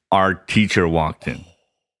 Our teacher walked in.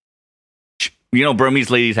 You know, Burmese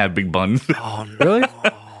ladies have big buns, Oh, no. Really?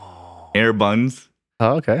 hair buns.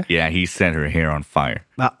 Oh, okay. Yeah, he set her hair on fire.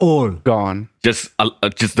 But all. Gone. Just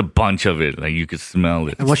a bunch of it. Like you could smell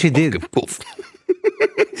it. And what she did. Poof.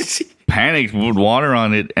 Panicked, put water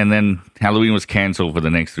on it, and then Halloween was canceled for the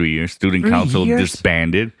next 3 years. Student 3 council years?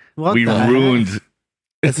 disbanded. What We the heck? ruined.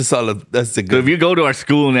 That's a solid. That's a So good. if you go to our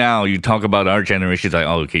school now, you talk about our generation. It's like,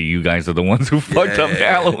 oh, okay, you guys are the ones who fucked up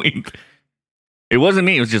Yeah. Halloween. It wasn't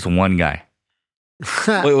me. It was just one guy.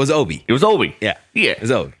 Well, it was Obi. It was Obi. Yeah. Yeah. It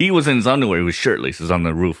was Obi. He was in his underwear. He was shirtless. He was on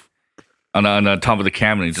the roof, on the top of the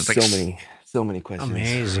cabinet, just like So many questions.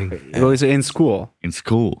 Amazing. It was in school. in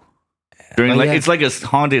school. During Oh, like yeah. it's like a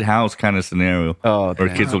haunted house kind of scenario Oh, where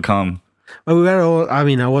damn. kids will come. But we were all, I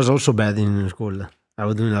mean, I was also bad in school. I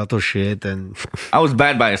was doing a lot of shit. And I was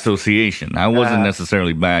bad by association. I wasn't Yeah.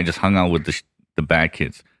 necessarily bad. I just hung out with the bad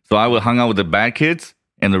kids. So I would hung out with the bad kids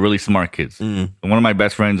and the really smart kids. Mm. And one of my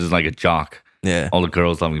best friends is like a jock. Yeah. All the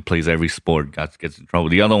girls love him. He plays every sport. Gets in trouble.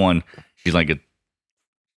 The other one, she's like a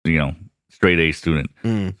straight A student.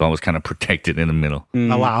 Mm. So I was kind of protected in the middle.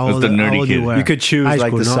 Mm. oh, wow, how It was old, the how nerdy old kid. you were? You could choose High like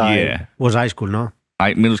school, the no? side. Yeah. Was high school, no?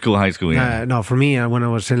 Middle school, high school. Yeah. No, for me, when I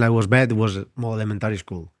was saying I was bad, it was more elementary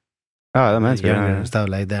school. Oh, that meant Younger yeah. and stuff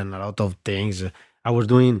like that, and a lot of things. I was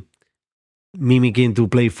doing mimicking to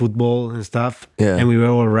play football and stuff, Yeah. and we were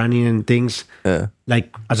all running and things Yeah.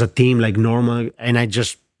 like as a team, like normal. And I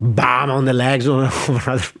just bam on the legs or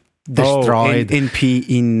destroyed. Oh,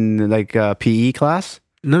 in like PE class.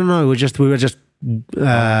 No, we were just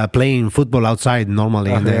playing football outside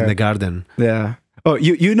normally in Okay. the garden. Yeah. Oh,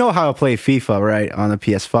 you know how to play FIFA, right? On the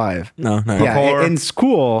PS5. No. Yeah. Parkour. In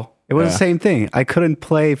school, it was the same thing. I couldn't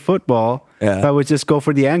play football. Yeah. I would just go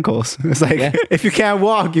for the ankles. It's like Yeah. if you can't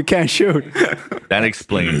walk, you can't shoot. That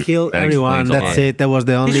explains. Kill that everyone. explains a That's lot. it. That was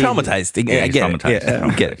the only. He's traumatized. Yeah, I he's get traumatized. it. Yeah,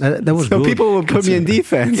 I get it. That was So good. people would put me in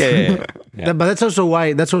defense. Yeah. But that's also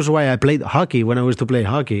why I played hockey when I used to play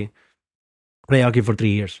hockey. Play hockey for 3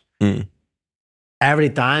 years. Mm. Every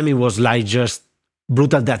time it was like just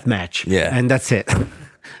brutal death match. Yeah. And that's it.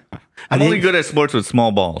 I'm only good at sports with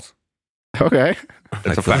small balls. Okay.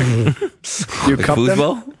 That's a fact. You Like cup them?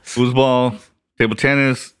 foosball? Foosball, table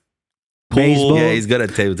tennis, pool. Baseball. Yeah, he's good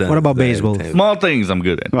at table tennis. What about baseball? Small things I'm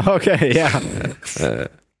good at. Okay. Yeah.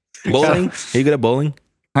 Bowling? Are you good at bowling?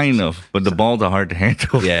 Kind of, but the balls are hard to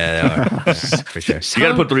handle. Yeah, they are. Yeah, for sure. You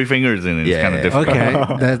got to put 3 fingers in it. It's Yeah, kind of yeah.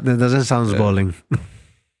 difficult. Okay. that doesn't sound bowling.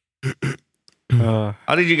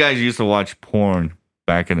 How did you guys used to watch porn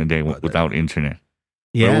back in the day without internet?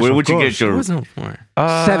 Yes, where of would you course. get your? What's no porn?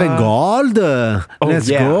 7 Gold. Let's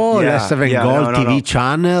yeah, go. yeah, Let's 7 yeah, Gold no, TV no.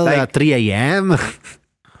 channel Like- at 3 a.m.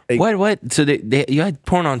 What? So you had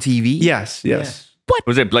porn on TV? Yes.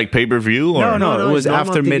 Was it like pay per view or? No, it was it's normal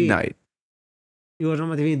after TV. midnight. It was on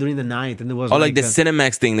my TV during the night, and there was Or like the a-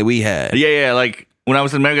 Cinemax thing that we had. Yeah. Like when I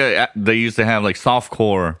was in America, they used to have like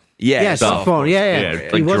softcore. Yeah. Yeah, stuff. soft porn. Yeah. Yeah,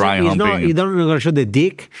 It like wasn't- dry it's not, humping. you don't gonna show the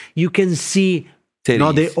dick. You can see Titties.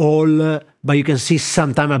 not the all, but you can see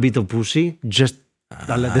sometime a bit of pussy, just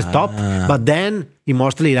the top. But then he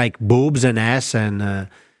mostly like boobs and ass and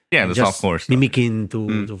Yeah, the just softcore stuff. mimicking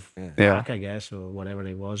to Yeah. fuck, I guess, or whatever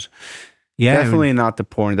it was. Yeah, Definitely not the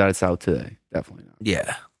porn that it's out today. Definitely not.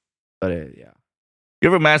 Yeah. But yeah. You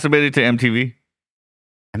ever masturbated to MTV?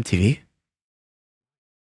 MTV?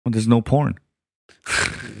 Well, there's no porn.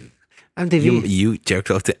 MTV, You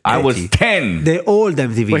jerked off to I was MTV. 10. the old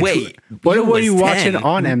MTV. Wait. What were was you 10. watching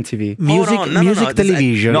on MTV? music, Hold on. No, music this-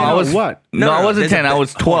 television. No, I was what? No, No, I no, wasn't there's a 10. I bit-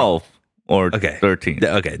 was hold 12 or Okay. 13.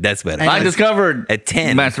 Okay, that's better. I discovered at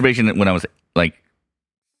 10. masturbation when I was like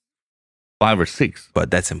 5 or 6.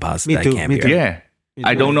 But that's impossible. Me That too, can't me be too. right. Yeah.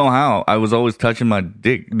 I don't know how. I was always touching my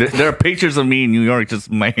dick. There are pictures of me in New York, just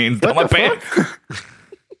my hands down my pants.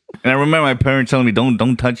 And I remember my parents telling me, "Don't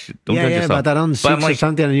touch it. Don't Yeah, touch yeah, yourself." but around 6 I'm or like,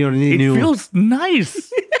 something, and you're it new. feels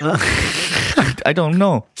nice. I don't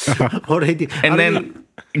know. Already. And then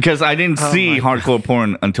because I didn't see hardcore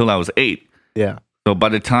porn until I was 8, Yeah. so by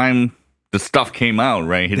the time the stuff came out,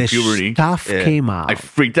 right, hit the puberty, stuff came out. I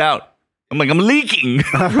freaked out. I'm like, I'm leaking.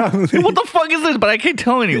 What the fuck is this? But I can't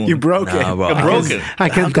tell anyone. You broke Nah, it. bro. I broke it I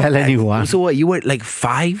can't tell anyone. So what? You were like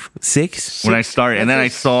 5, 6? when I started, and then I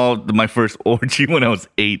saw my first orgy when I was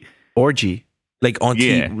 8. Orgy. Like on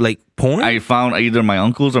Yeah. TV, like porn? I found either my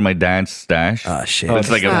uncle's or my dad's stash. Ah, shit. It's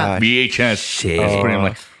like a stash. VHS. Shit. I was putting it, I'm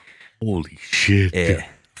like, holy shit. Yeah.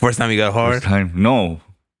 First time you got hard? First time, no.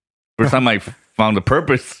 First time I found a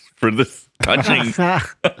purpose for this touching.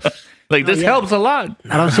 Like this helps a lot.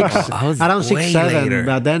 around six, I was around six, way 7. later.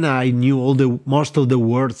 But then I knew most of the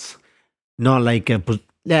words. Not like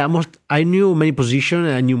I knew many positions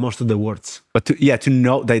and I knew most of the words. But to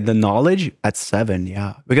know the knowledge at 7,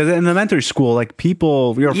 yeah. Because in elementary school, like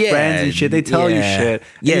people, your friends and shit, they tell you shit.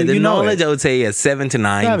 Yeah, And the you know knowledge it. I would say is 7 to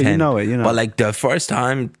 9, Yeah, but 10. you know it, you know. But like the first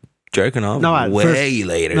time jerking off, No, at way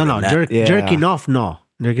later. No, than that. Yeah. jerking off, no.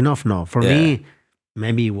 Jerking off, no. For Yeah. me,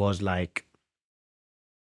 maybe it was like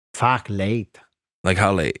late. Like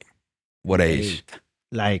how late? What age?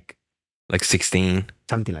 Like Like 16?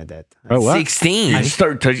 something like that. Oh, what? 16? I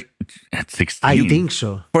started touching at 16. I think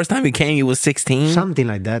so. First time you came, you was 16? Something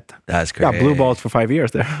like that. That's Got crazy. blue balls for 5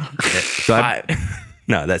 years there. So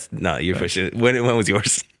no, you're for sure. When was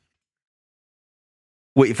yours?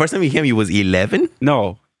 Wait, first time you came, you was 11?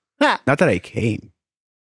 No. Not that I came.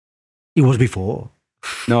 It was before.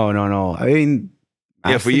 No. I mean,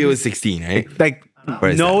 Yeah, for you it was 16, right? like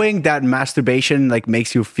Where is knowing that masturbation like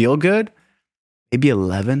makes you feel good, maybe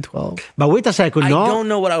 11, 12. But wait a second, I no. don't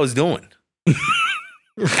know what I was doing.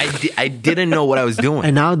 I didn't know what I was doing.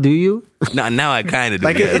 And now do you? Now I kind of do.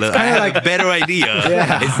 Like, that. it's Look, kinda I have like- a better idea.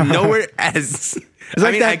 Yeah. It's nowhere as. I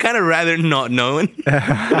like mean, I that- kind of rather not knowing.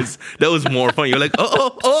 That was more fun. You're like,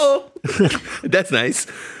 oh, that's nice.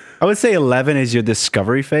 I would say 11 is your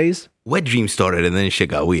discovery phase. Wet dream started, and then shit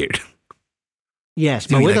got weird. Yes,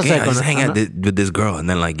 So but you're wait like, a "Yeah, I second. just hang out with this girl, and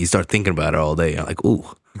then like you start thinking about it all day. You're like, ooh,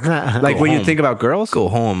 Like Go when you home. think about girls, go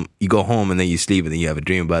home. You go home, and then you sleep, and then you have a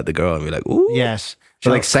dream about the girl, and you're like, ooh, Yes. so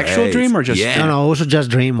like sexual Christ. dream or just Yeah. No, also just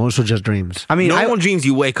dreams. I mean, normal dreams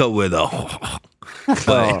you wake up with. I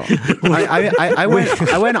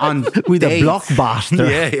went on With a dates.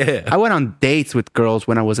 blockbuster. yeah. I went on dates with girls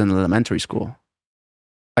when I was in elementary school.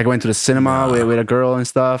 Like I went to the cinema with a girl and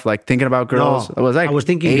stuff, like thinking about girls. No, I was like, I was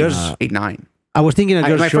thinking 8, girls- 8, 9. I was thinking a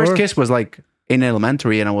girl My sure. first kiss was like in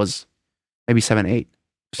elementary, and I was maybe 7, 8.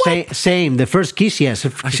 Same. The first kiss, yes.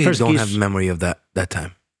 The Actually, first don't kiss. have memory of that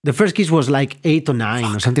time. The first kiss was like 8 or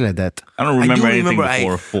 9 or something like that. I don't remember I do anything remember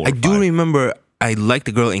before 4 or I do 5. remember I liked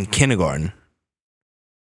the girl in kindergarten,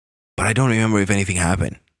 but I don't remember if anything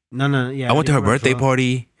happened. No. Yeah. I went to her remember birthday as well.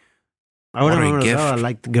 party. I would bought her a remember as well. I gift.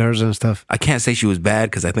 liked girls and stuff. I can't say she was bad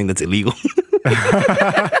because I think that's illegal.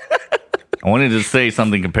 I wanted to say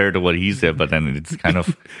something compared to what he said, but then it's kind of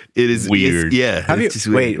It is weird. yeah. Have you it's just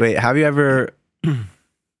weird. wait? Have you ever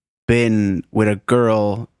been with a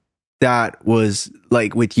girl that was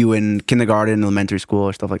like with you in kindergarten, elementary school,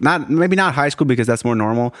 or stuff like maybe not high school because that's more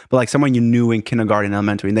normal, but like someone you knew in kindergarten,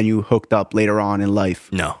 elementary, and then you hooked up later on in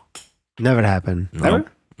life? No. Never happened. Never?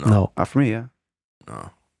 No. For me, yeah. No.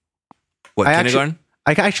 What, I kindergarten?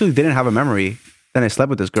 I actually didn't have a memory. Then I slept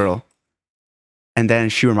with this girl. And then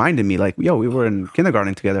she reminded me, like, yo, we were in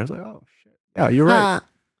kindergarten together. I was like, oh, shit. Yeah, you're right.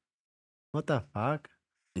 What the fuck?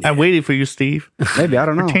 I waited for you, Steve, Maybe, I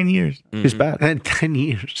don't for know. 10 years. She's bad. 10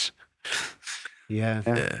 years. Yeah.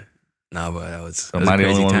 Yeah. No, but that was. Am I the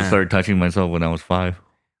only one who started touching myself when I was 5?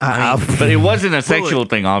 I mean, But it wasn't a sexual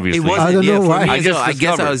thing, obviously. It wasn't. I don't know for why. me I as just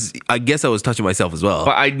well. discovered. I guess I was touching myself as well.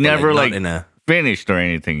 But I never not like in a. finished or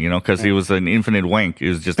anything, because he was an infinite wank. It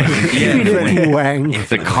was just like Wank.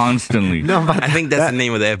 it's a constantly. No, but I think that's the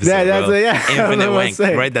name of the episode. Yeah, that's bro. Infinite Infinite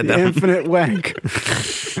wank. Write that down. Infinite wank.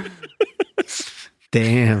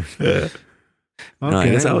 damn. No, I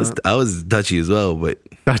guess I was touchy as well, but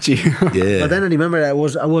Got you. yeah. But then I remember I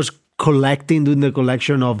was doing the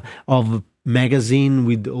collection of magazine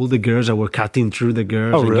with all the girls that were cutting through the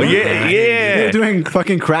girls. Oh, and- really? Yeah, You're yeah. doing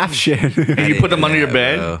fucking craft shit. And you put them under your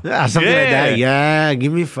bed. Bro. Yeah, something like Yeah. that. Yeah,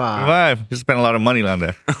 give me 5. Wow, you spent a lot of money on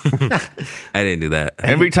that. I didn't do that.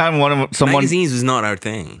 Every time someone Magazines was not our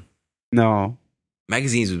thing. No.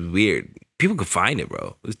 Magazines was weird. People could find it,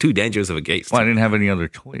 bro. It was too dangerous of a case. well, I didn't have any other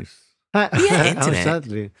choice. Yeah,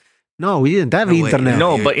 internet. No, we didn't have No, wait, internet.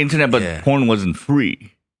 No, Yeah. but internet, but Yeah. porn wasn't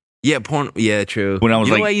free. Yeah, porn. Yeah, true. When I was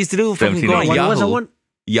you know like what I used to do? Fucking 17 go on or What Yahoo. was the one?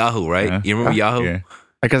 Yahoo, right? Yeah. You remember Yahoo? Yeah.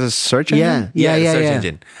 Like as a search engine? Yeah, the yeah, search yeah.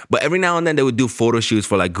 engine. But every now and then they would do photo shoots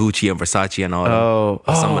for like Gucci and Versace and all that. Oh.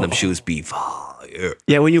 Some of them shoes be fire.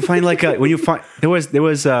 Yeah, when you find like there was They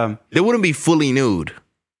wouldn't be fully nude.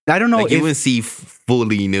 I don't know Like you if wouldn't see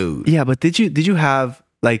fully nude. yeah, but did you have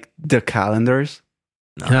like the calendars?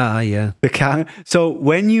 Yeah. The so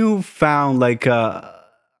when you found like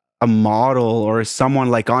a model or someone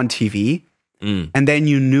like on TV, Mm. and then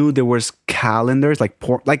you knew there was calendars like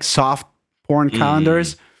like soft porn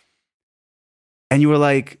calendars, and you were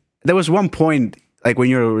like, there was one point like when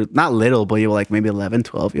you're not little, but you were like maybe 11,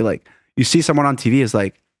 12, you're like, you see someone on TV, is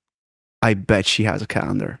like, I bet she has a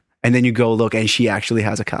calendar, and then you go look, and she actually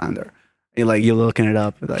has a calendar. You're looking it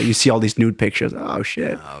up, like, you see all these nude pictures. Oh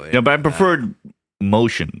shit! Oh, Yeah, but I preferred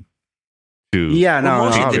motion to Yeah, no, Well,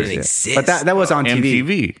 motion obviously. didn't exist, but that was on TV.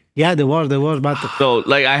 MTV. Yeah, there was, but So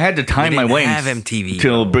like I had to time We my didn't wanks have MTV,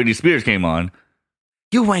 till bro. Britney Spears came on.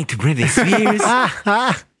 You wanked to Britney Spears.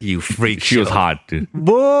 You freak. She was show. hot, dude.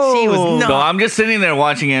 whoa. She was not. So I'm just sitting there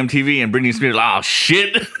watching MTV and Britney Spears. Oh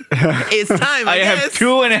shit! It's time. I have guess.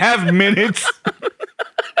 2.5 minutes,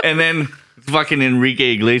 and then fucking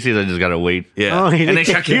Enrique Iglesias. I just gotta wait. Yeah. Oh, he And then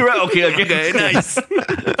did- Shakira. Okay, Okay, nice.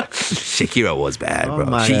 Shakira was bad, Oh bro.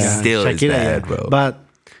 my She God. still is Shakira, bad, yeah. bro.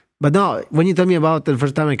 But no, when you tell me about the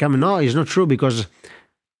first time I come, no, it's not true because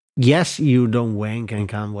yes, you don't wank and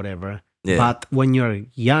come, whatever. Yeah. But when you're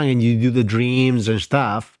young and you do the dreams and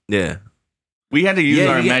stuff, yeah. We had to use Yeah,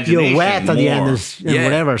 our you get- imagination. you're wet at the end more. and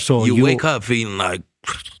whatever. So you wake up feeling like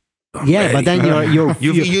Yeah, but then you're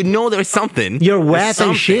you know there's something. you're There's wet and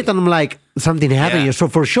something. shit, and I'm like something happened. Yeah. So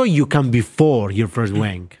for sure you come before your first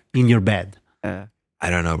wank in your bed I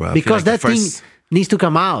don't know, bro. I feel because like that the first- thing needs to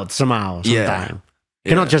come out somehow. Yeah. Sometime.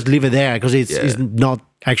 Cannot just leave it there because it's not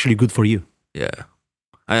actually good for you. Yeah.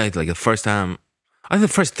 I like the first time. I think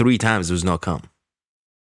the first 3 times it was no cum.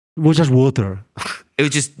 It was just water. It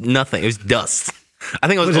was just nothing. It was dust. I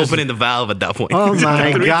think I was opening the valve at that point. Oh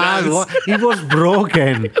my 3 god, times. what? It was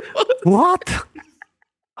broken. What?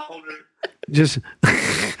 Just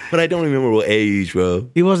But I don't remember what age, bro.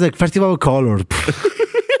 it was the festival of color.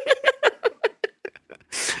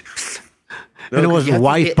 And it was You have to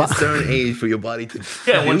white hit a certain age for your body to.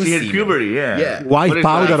 Yeah, once you produce hit puberty, semen. yeah. Yeah. White What is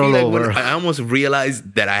powder that? I all feel like when over. I almost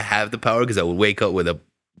realized that I have the power because I would wake up with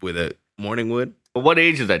a morning wood. But what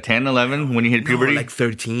age is that? 10, 11 when you hit puberty? No, like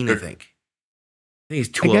 13, I think. I think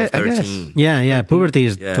it's I 12, guess- 13. Yeah, puberty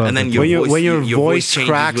is Yeah, 12. and then When your voice, your voice changes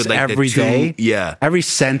cracks with, like, the every day. Yeah, Every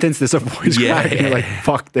sentence there's a voice Yeah. crack, and you're like,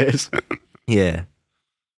 fuck this. yeah.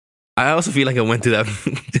 I also feel like I went to that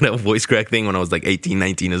to that voice crack thing when I was like 18,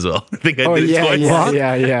 19 as well. I think I Oh did it yeah, twice.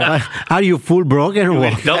 yeah. Are you full broken or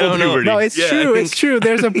what? Double don't know. puberty. No, it's Yeah, true. I It's true.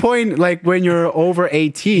 There's a point like when you're over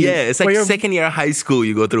 18. Yeah, it's like where your- second year of high school,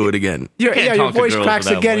 you go through it again. your can't your talk to voice girls cracks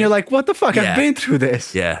with that again. voice. You're like, what the fuck? Yeah. I've been through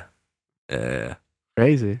this. Yeah.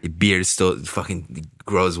 Crazy. Your beard still fucking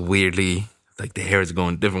grows weirdly. Like the hair is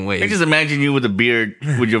going different ways. I just imagine you with a beard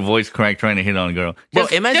with your voice cracked trying to hit on a girl. Well,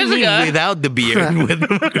 imagine me Jessica. without the beard with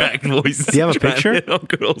the cracked voice. Do you have a trying to picture? hit on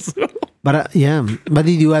girls. But but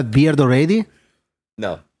did you have beard already?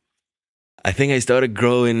 No. I think I started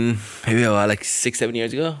growing maybe about like 6-7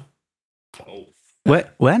 years ago.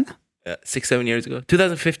 What? When? 6-7 years ago.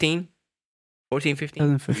 2015? 14,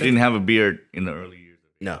 15? You didn't have a beard in the early years.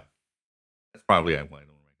 No. That's probably why I don't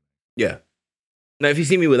recognize. Yeah. Now, if you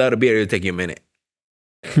see me without a beard, it'll take you a minute.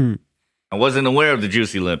 I wasn't aware of the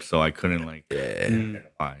juicy lips, so I couldn't like Yeah.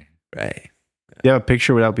 identify. Right. You have a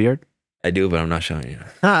picture without beard? I do, but I'm not showing you.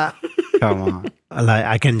 Ah, Come on.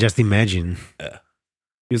 I can just imagine.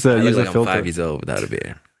 Use I a look like I'm filter. 5 years old without a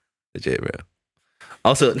beard. Legit, bro.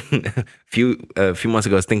 Also, a few months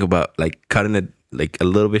ago, I was thinking about like cutting it like a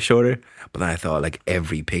little bit shorter, but then I thought like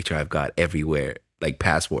every picture I've got everywhere, like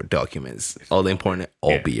passport documents, all the important,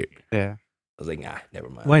 all beard. Yeah. I was like, nah, never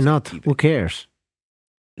mind. Why I'm just not? gonna keep Who it. cares?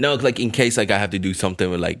 No, like in case like I have to do something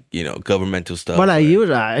with like governmental stuff. Well, I or-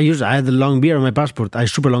 had a long beard on my passport. I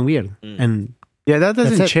super long beard, and Yeah, that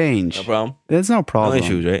doesn't That's it. change. no problem. There's no No problem.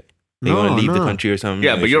 issues, right? You want No, to leave the no. country or something?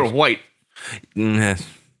 Yeah, no but you're issues. white. Yes.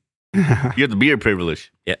 You have the beard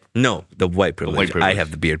privilege. Yeah. No, the white privilege. white privilege. I have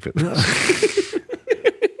the beard privilege.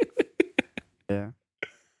 Yeah.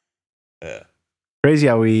 Crazy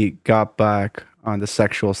how we got back on the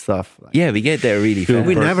sexual stuff. Like, Yeah, we get there really Dude, fast.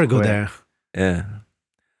 we First never go way. there. Yeah.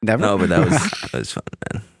 never. No, but that was fun,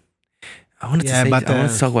 man. I wanted Yeah, to but, I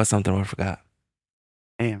wanted to talk about something I forgot.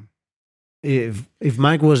 Damn. If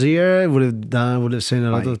Mike was here, would have said a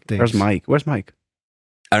lot of Mike. things. Where's Mike? Where's Mike?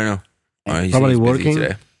 I don't know. He's Probably busy working.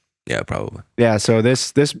 today. Yeah, probably. Yeah. So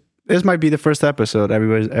this might be the first episode.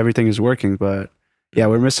 Everything is working, but yeah,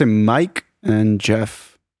 we're missing Mike and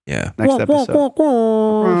Jeff Yeah. next episode.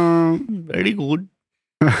 Very good.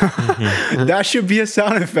 That should be a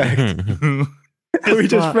sound effect. We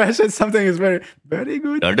just press it. Something is very, very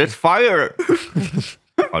good. That is fire.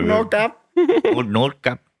 No cap. Oh, no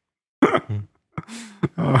cap.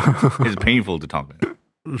 It's painful to talk about.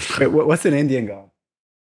 Wait, what's an Indian god?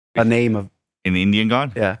 A name of In Indian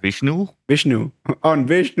god? Yeah. Vishnu? Vishnu. On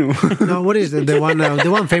Vishnu. No, what is the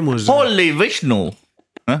one famous? Holy Vishnu.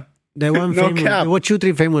 The one No famous. cap. What 2,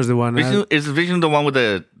 3 famous? The one Vishnu is Vishnu the one with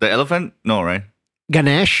the elephant? No, right?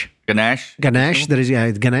 Ganesh. Ganesh? There is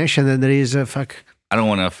Ganesh, and then there is fuck. I don't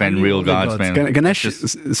want to offend real gods, man. Ganesh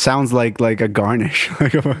Just- sounds like a garnish.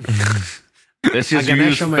 Like Let's just A Ganesh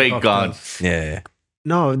use on my fake cocktail. gods. Yeah.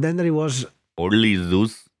 No, then there was Holy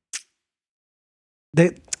Zeus.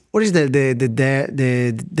 the what is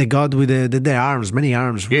the god with the arms, many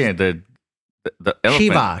arms. Yeah, the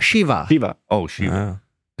elephant. Shiva. Shiva. Oh, Shiva. Wow.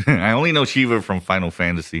 I only know Shiva from Final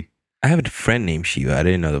Fantasy. I have a friend named Shiva. I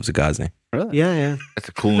didn't know that was a god's name. Really? Yeah. That's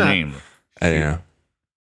a cool Huh. name. I didn't know.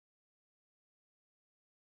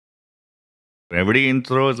 Every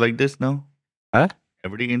intro is like this, no? Huh?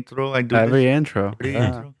 Every intro I do Every this. intro. Every Yeah.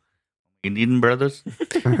 intro. Indian brothers.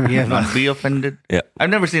 Yeah. Not be offended. Yeah. I've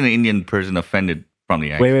never seen an Indian person offended from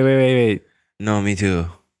the accent. Wait. No, me too.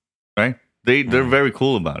 Right? They're very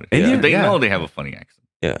cool about it. Indian? They Yeah. know they have a funny accent.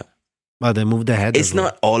 Yeah. But they moved the head. It's as well.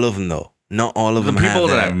 not all of them though. Not all of The them people have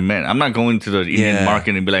that I've met, I'm not going to the Indian Yeah.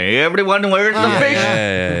 market and be like, hey, everyone, where's the Yeah, fish?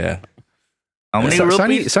 yeah. How many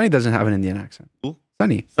Sunny, rupees? Sunny doesn't have an Indian accent. Who?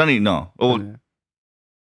 Sunny. Sunny, no. Oh, Yeah.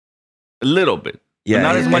 a little bit. Yeah,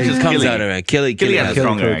 not as much as comes Killy. out of it. Killy Killy has has a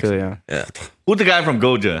stronger accent. yeah. Yeah. Who's the guy from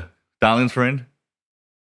Goja? Dalin's friend?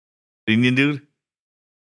 The Indian dude?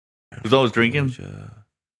 Who's always drinking?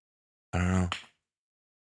 I don't know.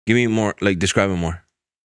 Give me more. Like describe him more.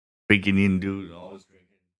 Big Indian dude, always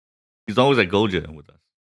drinking. He's always at Goja with us.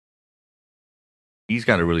 He's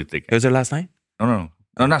got a really thick It was there last night. No,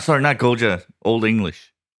 not Goja. Old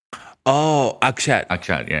English. Oh, Akshat.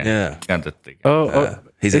 Akshat, yeah. Yeah. Got the thick.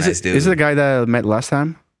 He's a is nice it, dude. Is it the guy that I met last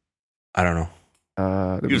time? I don't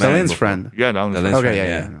know. He was Dalin's before. friend. Yeah, Dalin's Dalin's friend. Okay, friend, yeah.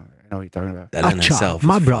 yeah. I know what you're talking about. That in Acha, itself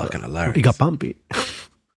my is brother. fucking hilarious. He got pumpy.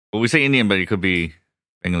 Well, we say Indian, but he could be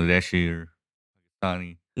Bangladeshi or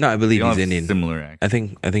Pakistani. No, I believe They all he's have Indian. Similar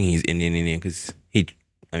accent. I think he's Indian because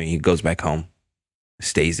he goes back home,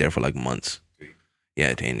 stays there for like months.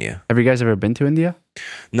 Yeah, to India. Have you guys ever been to India?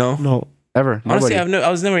 No, No. Ever? honestly, Nobody? I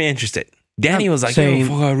was never interested. Danny was like, Same. "Yo,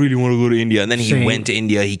 fuck, I really want to go to India," and then he Same. went to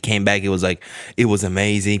India. He came back. It was like it was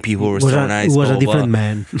amazing. People were Was so a- nice. It was blah, a blah, different blah.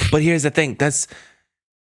 man. But here's the thing. That's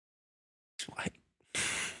like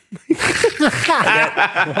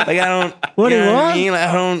I don't. What you do you know want? I mean? Like,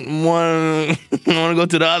 I don't want to go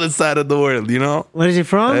to the other side of the world. You know, Where is he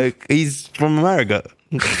from? like, he's from America,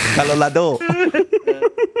 Colorado.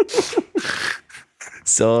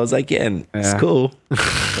 So I was like, yeah, it's Yeah. cool,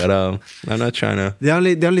 but I'm not trying to. The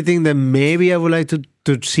only thing that maybe I would like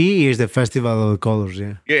to see is the Festival of the Colors.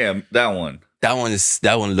 Yeah, Yeah, that one. That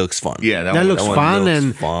one looks fun. Yeah, that that one. looks one fun looks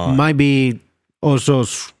and fun. might be also.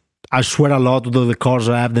 I swear a lot to the colors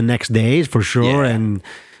I have the next days for sure, Yeah. and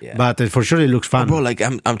Yeah. but for sure it looks fun. Bro, like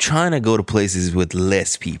I'm trying to go to places with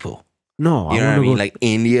less people. No, You know what I wanna mean? go- Like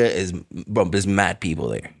India is, bro, there's mad people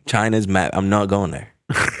there. China's mad. I'm not going there.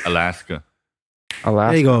 Alaska.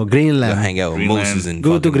 Alaska. there you go, Go Greenland. hang out with Greenland. Moses and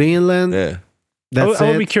Go to fucking- Greenland. Yeah, That's I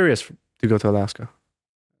would it. be curious to go to Alaska.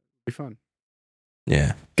 Be fun.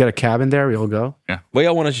 yeah. Get a cabin there. We'll go. Well,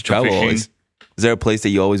 y'all wanted to travel fishing. always. Is there a place that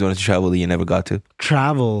you always wanted to travel that you never got to?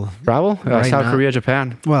 Travel. Travel? Right South now. Korea,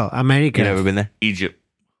 Japan. Well, America. You never been there? Egypt.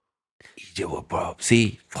 Egypt, bro.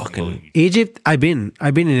 See, fucking. Egypt, I've been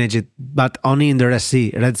in Egypt, but only in the Red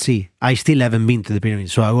Sea. I still haven't been to the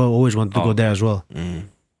pyramids, so I will always want to go there as well.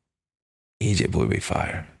 Egypt would be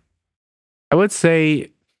fire. I would say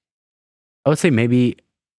maybe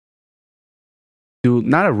do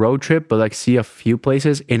not a road trip, but like see a few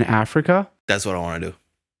places in Africa. That's what I want to do.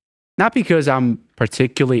 Not because I'm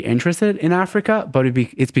particularly interested in Africa, but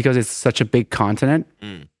it's because it's such a big continent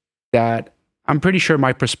that I'm pretty sure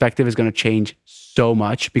my perspective is going to change so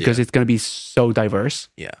much because it's going to be so diverse.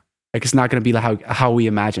 Yeah. Like it's not going to be like how we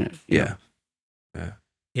imagine it. you know?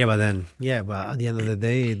 Yeah, but at the end of the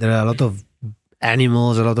day, there are a lot of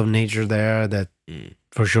animals, a lot of nature there that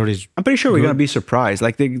for sure is. I'm pretty sure we're Good. going to be surprised.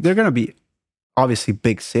 Like they're going to be obviously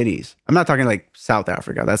big cities. I'm not talking like South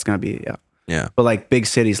Africa. That's going to be, Yeah. But like big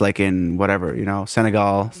cities like in whatever,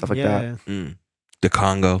 Senegal, stuff like that. The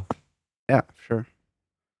Congo, Yeah, sure.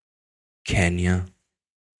 Kenya.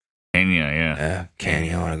 Kenya, yeah.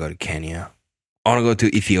 Kenya. I want to go to Kenya. I want to go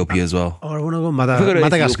to Ethiopia as well. Or I want to go If we go to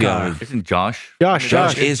Madagascar. Ethiopia, Isn't Josh?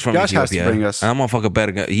 Josh is from Josh has Ethiopia. to bring us. And that motherfucker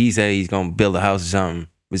better go. He said he's gonna build a house or something.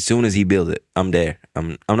 As soon as he builds it, I'm there.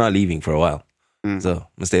 I'm not leaving for a while. Mm. So I'm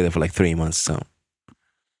gonna stay there for like 3 months. So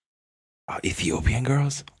Ethiopian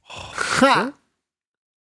girls.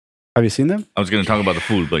 Have you seen them? I was going to talk about the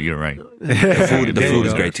food, but you're right. The food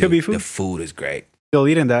is great too. Could be food. The food is great. Still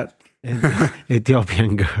eating that.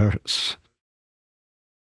 Ethiopian girls.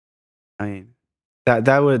 I mean, that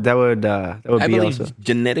would I be believe also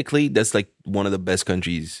genetically, that's like one of the best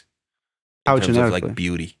countries how in terms of genetically. like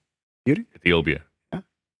beauty. Ethiopia.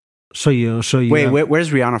 So you Wait,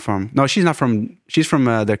 where's Rihanna from? No, she's not from. She's from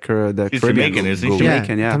the She's Caribbean. Jamaican, isn't she?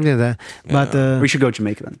 Jamaican, yeah. something like that. But We should go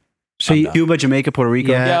Jamaica then. so you, Cuba, Jamaica, Puerto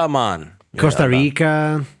Rico. Yeah. Yeah, man. Costa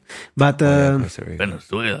Rica, but Costa Rica.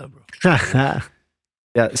 Venezuela, bro.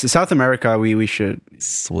 Yeah, so South America. We should.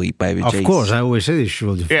 Sweet baby. of Jace. course, I always say this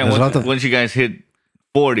should. Yeah, There's a lot once, of, once you guys hit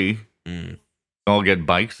 40, Mm. all get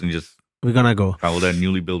bikes and just we're gonna go. travel that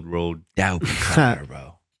newly built road. That would be fire,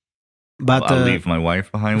 bro. But I'll leave my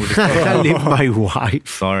wife behind with the car. I leave my wife.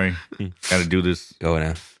 Sorry. Got to do this. Go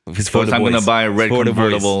now. If it's So for the I'm boys. going to buy a red It's for the boys.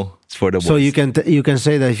 convertible. It's for the boys. So you can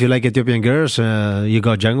say that if you like Ethiopian girls, you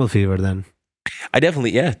got jungle fever then. I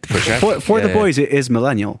definitely, yeah, for sure. For the Yeah. boys, it is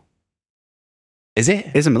millennial. Is it?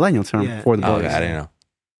 It's a millennial term Yeah. for the Oh, boys. God, I didn't know.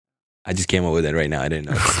 I just came up with it right now. I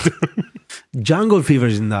didn't know. Jungle fever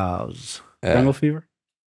is in the house. Jungle fever.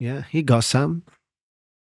 Yeah, he got some.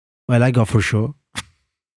 Well, I got for sure.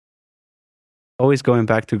 Always going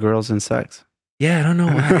back to girls and sex. Yeah, I don't know.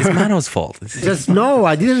 It's Mano's fault. Just no,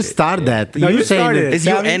 I didn't start that. No, you saying started that- it. It's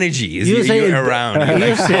your Sammy, energy. It's you you, say you're it- around. You're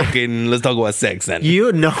you like, say- fucking, let's talk about sex then.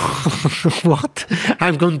 You know what?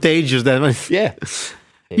 I'm contagious. That Yeah.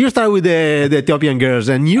 you started with the Ethiopian girls,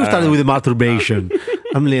 and you started with the masturbation.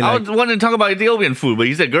 I'm really I like, wanted to talk about Ethiopian food, but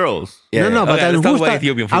you said girls. Yeah. no, but Okay, then let's talk who about start-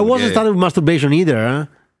 Ethiopian food. I wasn't Yeah. started with masturbation either. Huh?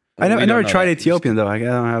 I We never don't know tried that. Ethiopian though. I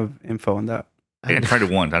don't have info on that. I tried it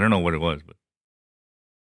once. I don't know what it was, but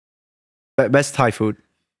Best Thai food.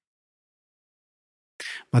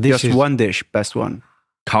 But this Just is one dish. Best one.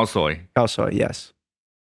 khao soy. Khao soy. Yes.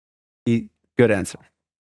 Good answer.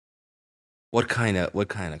 What kind of?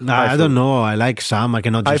 Nah, I don't know. I like some. I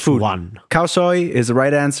cannot Thai just food. one. Khao soy is the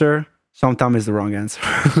right answer. Sometimes it's the wrong answer.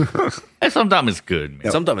 And sometimes it's good,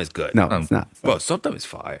 man. Sometimes it's good. No, it's not. Bro, sometimes it's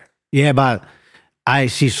fire. Yeah, but I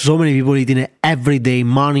see so many people eating it every day,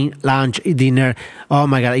 morning, lunch, dinner. Oh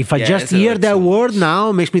my god! If I Yeah, just it's hear like that so word much. now,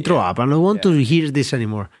 it makes me throw up. I don't want to hear this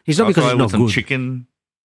anymore. It's not Khao because soy it's with not some good. chicken,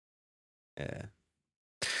 Yeah.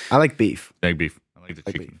 I like beef. egg beef. I like the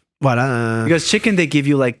Like chicken. Well, Because chicken, they give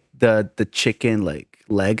you like the chicken like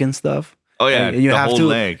leg and stuff. Oh yeah, And you the have whole to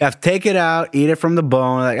leg. you have to take it out, eat it from the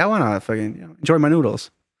bone. Like I want to fucking enjoy my noodles.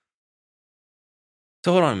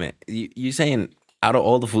 So hold on a minute. You're saying out of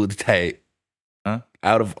all the food the Thai,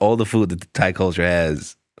 out of all the food that the Thai culture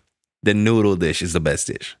has, the noodle dish is the best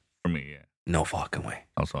dish. For me, yeah. No fucking way.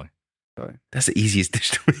 Khao soy. That's the easiest dish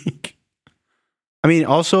to make. I mean,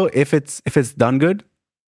 also if it's done good,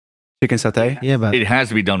 chicken satay. yeah, but, It has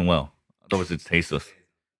to be done well, otherwise it's tasteless.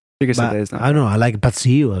 Chicken but satay is not. I don't know. I like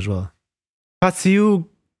patsiu as well. Pad see ew,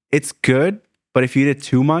 it's good, but if you eat it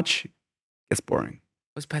too much, it's boring.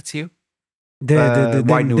 What's patsiu? The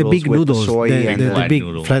white the noodles big with the noodles, soy and the flat big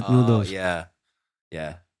noodles. flat noodles. Yeah.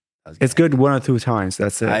 Yeah. It's good one or two times.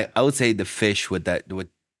 That's it. I would say the fish with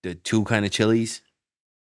the two kind of chilies.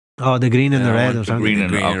 Oh, the green and the Yeah, red one- or the something. green and-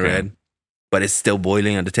 green and okay. red. But it's still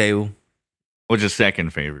boiling on the table. What's your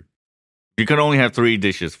second favorite? You could only have 3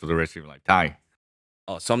 dishes for the rest of your life. Thai.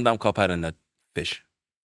 Oh, somdam kapat and the fish.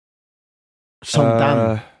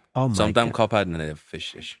 Sometimes. Oh my Sometimes God. cow pad and then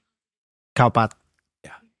fish dish. Cow pat.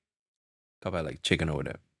 Cow pad like chicken or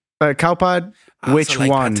whatever. Cow pod, I which also like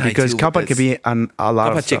one? pad thai Because too, cow pod but could be a lot Cow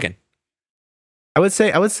of pad stuff. chicken. I would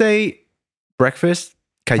say breakfast,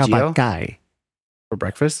 Cow kajio pat guy. for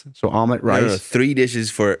breakfast. So omelet, No, no, rice. 3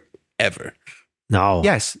 dishes forever. No.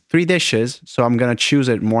 Yes, 3 dishes. So I'm gonna choose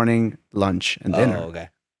it morning, lunch, and dinner. Oh, okay.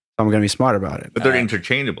 So I'm gonna be smart about it. But they're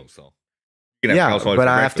interchangeable, so you can have Yeah, cow soy but for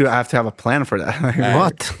I have breakfast. to have a plan for that. Like,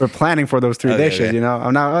 What? We're planning for those 3 Okay, dishes. okay. You know,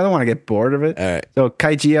 I don't want to get bored of it. All right. So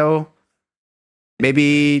kajio,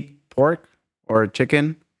 maybe pork or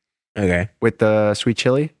chicken Okay. with the sweet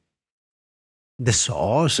chili. The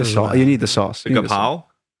sauce. The as sauce. well. You need the sauce. The You need the sauce.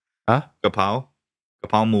 kapow? Huh?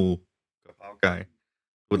 Kapow mu. Kapow guy.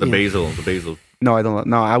 With the basil. No, I don't.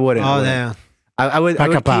 No, I wouldn't. Oh, yeah. I would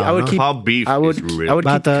Pakapao, no? keep Kapow beef I would is really I would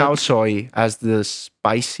But, keep cow soy as the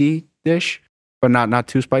spicy dish, but not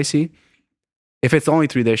too spicy. If it's only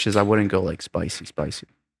 3 dishes, I wouldn't go like spicy.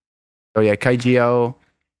 So yeah, kajio.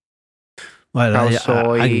 Well, Cow I'm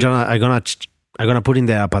soy. gonna put in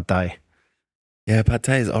the pad thai. Yeah, pad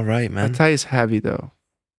thai is all right, man. Pad thai is heavy though.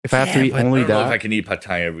 If I have to Yeah, eat but I only don't know if I that, can eat pad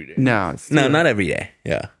thai every day. no, it's No, too- not every day.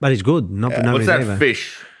 Yeah. But it's good. Not What's every that day, but-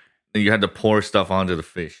 fish? And you had to pour stuff onto the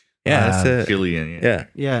fish. Yeah, that's it. Chili and Yeah.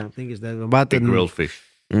 Yeah, I think it's that. But Big grilled fish.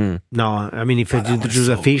 no, I mean, if I that one's choose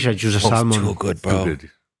a so fish, I choose a Oh, salmon. too good, So bro. good.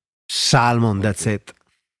 Salmon. That's it.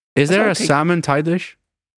 Is there why I a take- salmon Thai dish?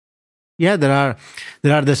 Yeah, there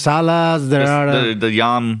are the salads. There are The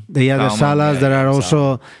yam. the salmon, salads. yeah, there are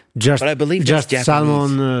also just But I believe just that's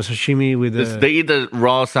salmon sashimi with This- the they eat the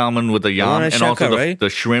raw salmon with the yam one and at also Shaka, right? the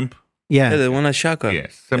shrimp. Yeah, yeah. the one at Shaka.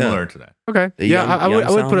 Yes, similar to that. Okay, The yeah, yum- I would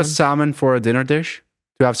yum put a salmon? salmon for a dinner dish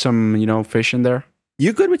to have some fish in there.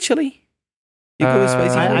 You good with chili? You good with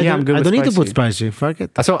spicy? Uh, food? yeah, I'm good I with don't need to put spicy. spicy. Fuck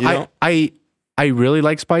it. So You don't? I really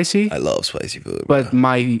like spicy, I love spicy food. but bro.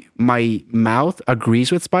 my mouth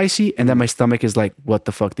agrees with spicy, and then my stomach is like, "What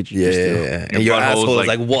the fuck did you just do?" yeah. And your butthole's asshole is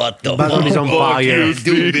like- like, what the Butthole fuck? is on fire. You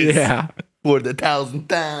do this Yeah, for the 1,000th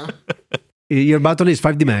time. Your bottle is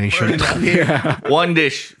 5 dimension. yeah. One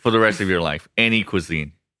dish for the rest of your life. Any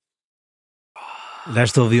cuisine.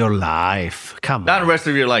 Rest of your life. Come Not on. the rest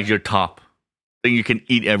of your life, your top. Thing you can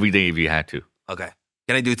eat every day if you had to. Okay.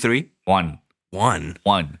 Can I do 3? One. One.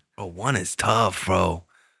 One. Bro, 1 is tough, bro.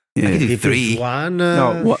 Yeah. I can do If it's 3. one.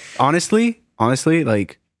 No, honestly,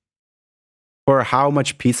 like for how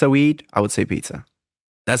much pizza we eat, I would say pizza.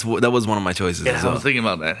 That was one of my choices as Yeah, I well. was thinking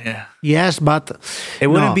about that. Yeah. Yes, but It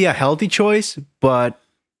wouldn't No. be a healthy choice, but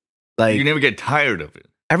like You never get tired of it.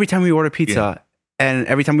 every time we order pizza and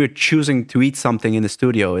every time we're choosing to eat something in the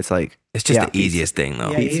studio, it's like It's just Yeah, the easiest thing,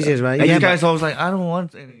 though. yeah, Pizza. easiest, right? And Yeah, you but- guys always like, I don't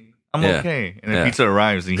want any. I'm Yeah. okay. And then Yeah. pizza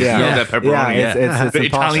arrives and you Yeah. smell Yeah. that pepperoni. it's the Italian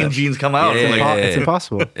impossible. genes come out. Yeah, You're like, yeah, It's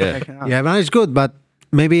impossible. Yeah. I cannot. yeah, but it's good. But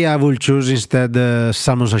maybe I will choose instead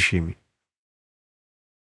salmon sashimi.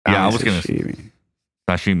 Yeah, I was gonna say Sashimi.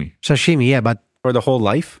 sashimi. Sashimi, yeah, but For the whole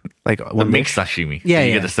life, like The one mixed dish? sashimi. Yeah, You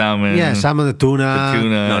yeah. get the salmon. yeah, salmon, the tuna. The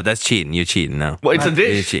tuna. No, that's cheating. You're cheating now. Well, it's a You're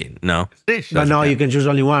dish. cheating. No. Dish. No, you can choose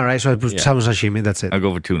only one, right? So I put Yeah. salmon sashimi. That's it. I'll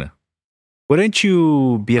go for tuna. Wouldn't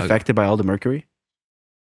you be affected by all the mercury?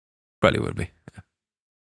 Probably would be.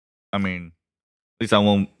 I mean, at least I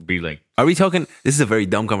won't be like, Are we talking? This is a very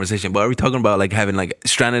dumb conversation, but are we talking about like having like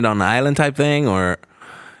stranded on an island type thing, or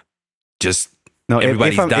just No,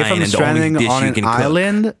 Everybody's if I'm dying and the only stranding dish on you an can cook.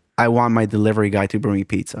 island, I want my delivery guy to bring me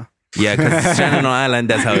pizza. yeah? Because stranded on an island,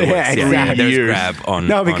 that's how it Yeah, works. Yeah, exactly. there's Years. grab on.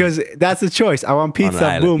 No, on- because that's the choice. I want pizza.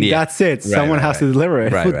 island, Boom. yeah. That's it. Someone right, has to deliver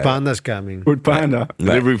it. Right. Food panda's coming. Food Panda.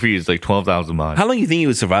 delivery fee is like 12,000 baht. how long you think you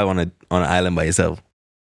would survive on an island by yourself?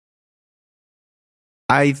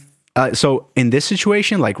 So in this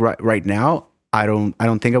situation, like right now, I don't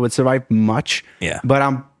think I would survive much. Yeah. But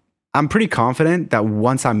I'm pretty confident that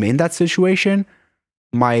once I'm in that situation,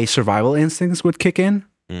 my survival instincts would kick in.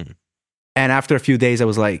 Mm. And after a few days, I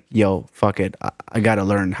was like, "Yo, fuck it! I gotta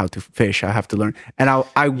learn how to fish. I have to learn." And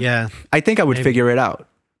Yeah. I think I would Maybe. figure it out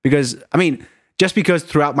because I mean, just because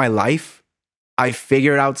throughout my life I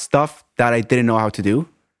figured out stuff that I didn't know how to do,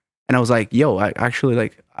 and I was like, "Yo, I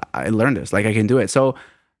actually I learned this. Like I can do it." So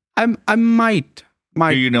I might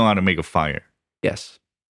Do you know how to make a fire? yes,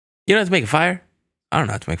 You know how to make a fire? I don't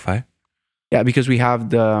know how to make a fire. yeah, because we have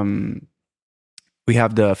the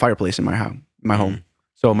fireplace in my home.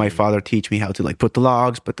 So my father teach me how to like put the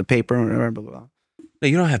logs, put the paper, blah blah blah. No,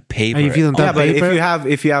 you don't have paper. And if you don't Yeah, have but paper,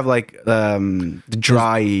 if you have like the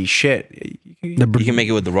dry shit, you can make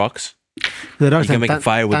it with the rocks. the You rocks can and make a tan-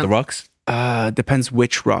 fire with tan- the rocks. depends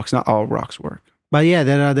which rocks. Not all rocks work. But yeah,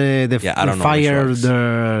 there are the Yeah, I don't know which fire, rocks.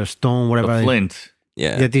 the stone, whatever. The flint.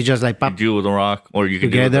 Yeah. That you just like You pop do with a rock, or you can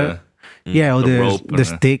together. Yeah, or the the rope and the the-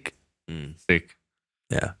 stick. do with a stick.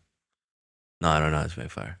 Yeah. No, I don't know. It's very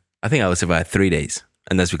fire. I think I would survive 3 days,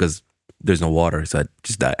 and that's because there's no water, so I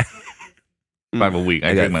just die. Survive a week. I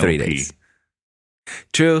I drink got my 3 own days. pee.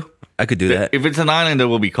 True, I could do that. If it's an island, there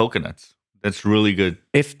will be coconuts. That's really good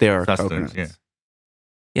If there are sustenance. coconuts.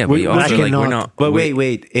 Yeah. Yeah, but Wait, you but also I like we're cannot- not. But we-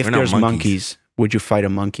 wait. If we're not there's monkeys. monkeys, would you fight a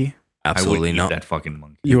monkey? absolutely I would not. eat that fucking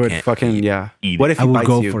monkey. You would can't fucking eat What it. if I he would bites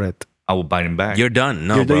go you? for it. I will bite him back. You're done.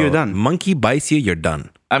 No, You're bro. done. Monkey bites you, you're done.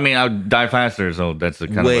 I mean, I'll die faster, so that's the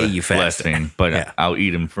kind Way of a you faster. blessing. But Yeah. I'll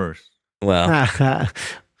eat him first. Well,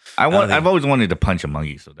 I've always wanted to punch a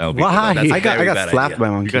monkey, so that would be. Why? That's- I got Very bad slapped idea. by a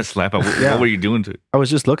You monkey. got slapped. What, Yeah. what were you doing to it? I was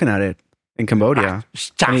just looking at it in Cambodia,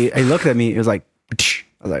 and he looked at me. It was like,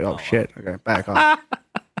 I was like, oh shit. Okay, back off.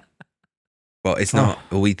 well, it's not.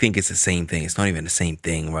 We think it's the same thing. It's not even the same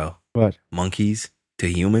thing, bro. What? Monkeys to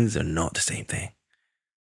humans are not the same thing.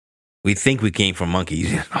 We think we came from monkeys.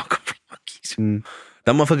 We did not come from monkeys. Mm.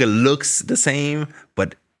 That motherfucker looks the same,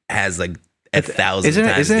 but has like 1,000 Isn't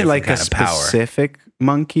times it different like a kind of power. specific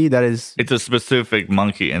monkey that is It's a specific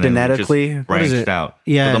monkey, and then it genetically? just What is branched it? out.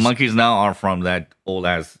 Yes. So the monkeys now are from that old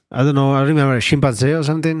ass. I don't know. I remember a chimpanzee or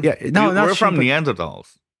something. Yeah, no, we're not from chimpan-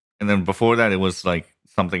 Neanderthals, and then before that, it was like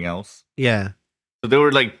something else. Yeah. So there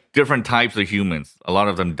were like different types of humans. A lot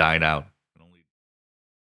of them died out.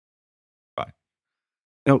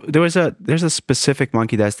 No, there's a specific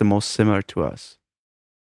monkey that's the most similar to us.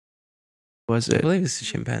 Was I it? believe it's a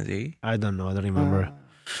chimpanzee. I don't know. I don't remember.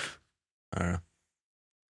 I don't know.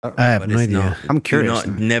 I have But no it's idea. not- I'm do curious.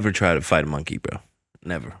 not- never try to fight a monkey, bro.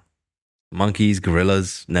 Never. Monkeys,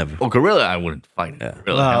 gorillas, never. Oh, gorilla! I wouldn't fight. Yeah.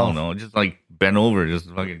 Gorilla, Wow. hell no. Just like bend over, just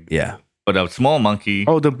fucking. Yeah. But a small monkey.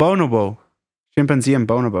 Oh, the bonobo, chimpanzee and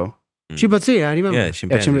bonobo. Chimpanzee, I remember. Yeah, Yeah,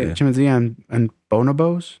 chimpanzee. yeah. chimpanzee and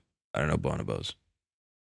bonobos. I don't know bonobos.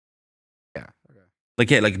 Yeah. Like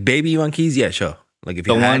like baby monkeys, yeah, sure. Like if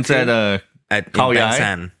the you had ones to, at at Khao in Yai?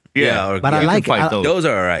 Ban-San. Yeah. or, But I you like- can fight I- those. those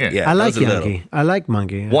are alright. Yeah. Yeah, I like those are little. monkey. I like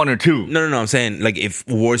monkey. One or two. No. I'm saying like if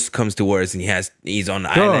worse comes to worse and he's on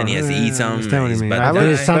the Sure, island, he has to yeah, eat I some. understand what you he's mean. about I to would-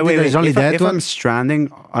 die. It's something that is only if, that if one? I'm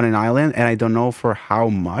stranding on an island and I don't know for how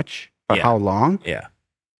much, for Yeah. how long, Yeah.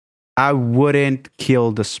 I wouldn't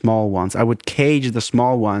kill the small ones. I would cage the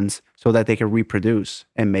small ones so that they can reproduce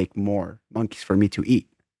and make more monkeys for me to eat.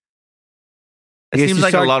 It Because seems you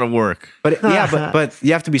like start- a lot of work. But yeah, but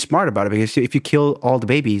you have to be smart about it because if you kill all the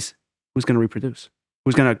babies, who's going to reproduce?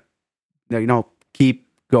 Who's going to keep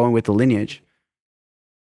going with the lineage?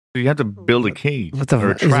 You have to build a cage What the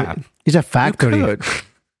or a fuck? trap. It's a You factory. could.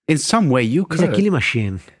 In some way, you It's a could. killing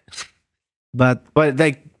machine. But But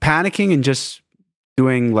like panicking and just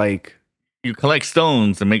doing like You collect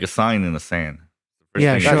stones and make a sign in the sand. First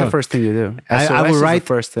Yeah, thing you that's sure. the first thing you do. I SOS would is write- the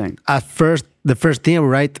first thing. at first, the first thing I would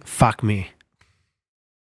write, fuck me.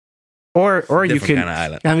 Or you Different can. kind of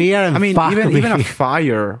island. I mean, yeah, I mean, fuck even me. even a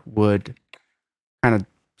fire would kind of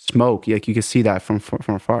smoke. Like you could see that from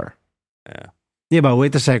afar. Yeah, but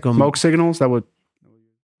wait a second. Smoke signals that would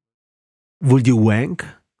Would you wank?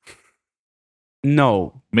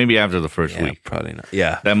 no. Maybe after the first Yeah, week. probably not.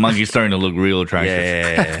 Yeah. That monkey's starting to look real attractive.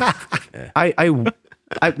 Yeah.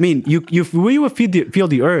 I mean, you would feel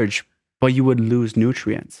the urge, but you would lose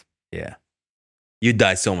nutrients. Yeah. You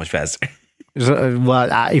die so much faster. So,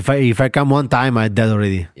 if I come one time, I dead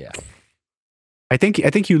already. I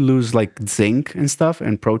think you lose like zinc and stuff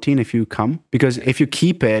and protein if you come because if you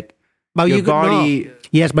keep it, But your you could- no. body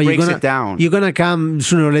Yes, but you're breaks gonna it down. you're gonna come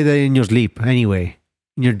sooner or later in your sleep anyway,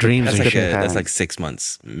 in your dreams That's and like shit. that's like 6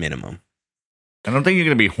 months minimum. I don't think you're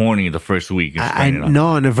going to be horny the first week. You're I starting out.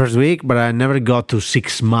 know in the first week, but I never got to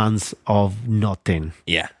 6 months of nothing.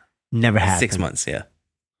 Yeah. Never happened. 6 months, yeah.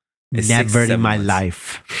 It's Never 6, 7 in my months. life.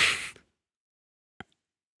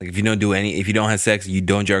 Like if you don't have sex, you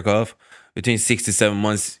don't jerk off. Between 6 to 7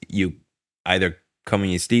 months, you either come in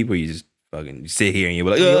your sleep or you just fucking sit here and you're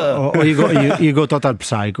like, ugh. Or you go total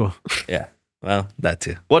psycho. Yeah. Well, that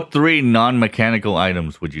too. What 3 non-mechanical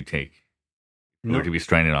items would you take? If you were to be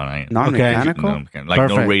stranded on island. Non-mechanical, Like no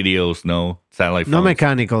Perfect. radios, no satellite phones. No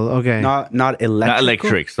mechanical. Okay. not Not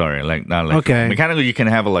electric, sorry. Like not electric. Okay. Mechanical, you can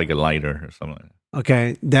have like a lighter or something like that.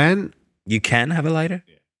 Okay. Then You can have a lighter?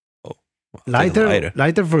 Oh.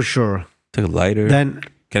 lighter for sure. Take a lighter. Then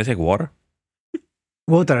Can I take water?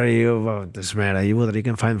 water. This matter. Water you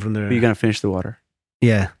can find from there. You're gonna finish the water.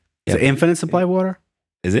 Yeah. Is it infinite supply of water?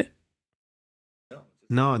 Is it?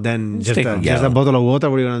 No. Then Just just take a a gallon. bottle of water.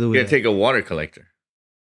 What are you gonna do You with can it? take a water collector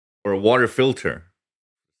or a water filter.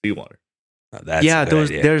 Seawater. Oh, that's Yeah, a good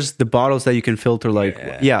idea. there's the bottles that you can filter. Like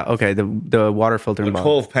Yeah. yeah, okay, the water filter A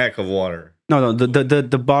bottle. 12-pack of water. No,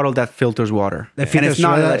 the bottle that filters water. The And it's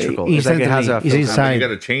not electrical. It's like it has a It's filter. inside. You got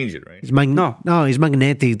to change it, right? It's No. no, it's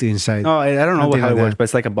magnetic inside. No, I don't know Something how it like works, that. but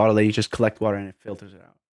it's like a bottle that you just collect water and it filters it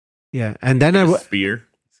out. Yeah, and then I A sphere.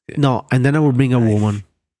 and then I will bring a woman.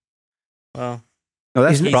 Well, No,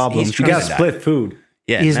 that's He's- the problem. he's You trying gotta to split food.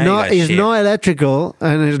 yeah. It's now you not gotta it's share. not electrical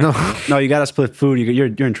and it's not. No, you gotta split food. You're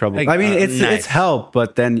in trouble. Like, I mean, it's knife. help,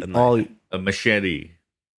 but then knife. all A machete.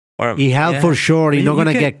 Or, He help yeah. for sure. You're not you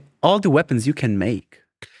gonna can- get. all the weapons you can make.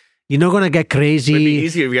 You're not gonna get It'd be crazy.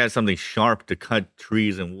 easier if you had something sharp to cut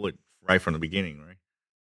trees and wood right from the beginning, right?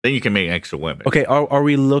 Then you can make extra weapons. Okay, are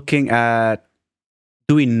we looking at?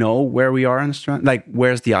 Do we know where we are on the strand? Like,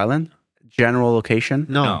 where's the island? General location?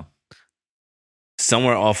 No,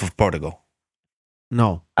 somewhere off of Portugal.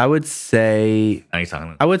 no. I would say. Nice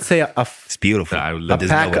island. I would say a It's beautiful. I would a love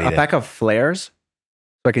There's pack nobody a there. pack of flares,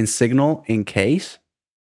 so I can signal in case.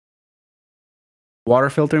 Water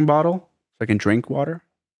filtering bottle, so I can drink water.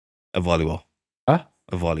 A volleyball. Huh?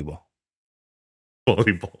 A volleyball.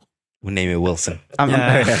 volleyball. We name it Wilson. I'm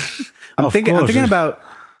Of thinking. I'm course. thinking about.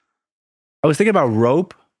 I was thinking about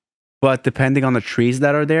rope, but depending on the trees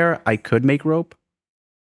that are there, I could make rope.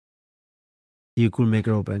 You could make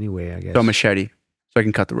rope anyway, I guess. So a machete, so I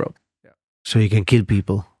can cut the rope, So you can kill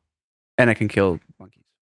people. and I can kill monkeys.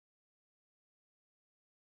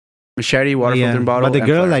 Machete, water Yeah, filtering bottle. but the and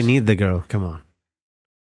girl, I flares. need the girl. Come on.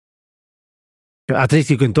 At least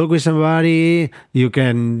you can talk with somebody.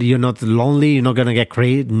 You're not lonely. You're not gonna get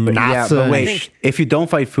crazy. But yeah, Nuts. but wait. If you don't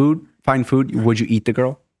find food, would you eat the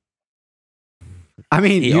girl? I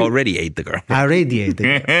mean, He already ate the girl. I radiate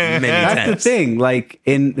it. Many that's the times. thing. Like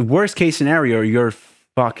in the worst case scenario, you're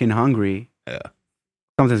fucking hungry. Yeah.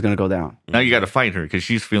 Something's gonna go down. Now you got to fight her because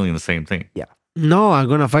she's feeling the same thing. No, I'm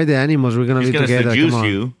gonna fight the animals. We're gonna She's be going to together. seduce Come on.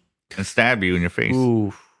 you and stab you in your face.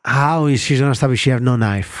 Ooh, How is she gonna stop if she have no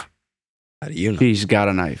knife? How do you know? she's got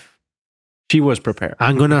a knife. She was prepared.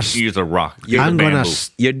 I'm gonna. You use a rock. Use a I'm gonna. bamboo.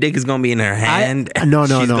 Your dick is gonna be in her hand. No,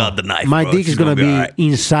 She's no. got the knife. My bro. dick She's is gonna be all right.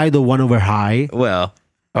 inside the one over high, Well,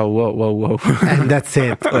 Oh, whoa. and that's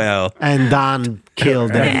it. well, And done. Kill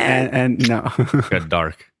them. and no. Got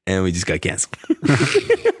dark. and we just got canceled.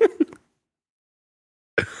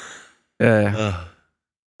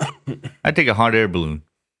 I take a hot air balloon.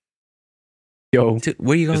 Yo, Dude,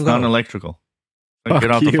 where you gonna It's go? non-electrical. Fuck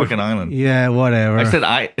Get off the you. fucking island. Yeah, whatever. I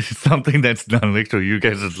said something that's non-electrical. You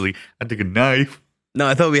guys just like, I take a knife. No,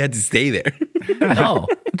 I thought we had to stay there. No,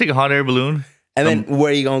 I take a hot air balloon And then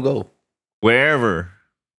where are you gonna go? wherever.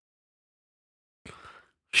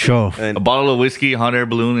 Sure. And A bottle of whiskey, hot air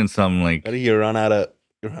balloon, and some like how do you run out of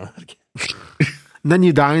gas? Then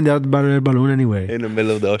you die in that balloon anyway. In the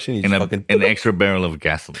middle of the ocean? You and just fucking an extra barrel of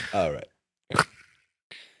gasoline. all right.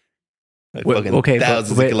 Like Wait, fucking okay, but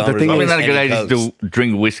thousands wait, of the kilometers. thing Probably is- not a good Any idea coast. to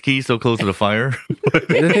drink whiskey so close to the fire.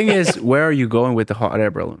 the thing is, where are you going with the hot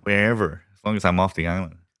air balloon? Wherever, as long as I'm off the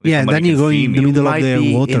island. At least Yeah, and somebody then you can go see in me. the middle of Might the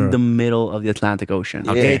be water. in the middle of the Atlantic Ocean.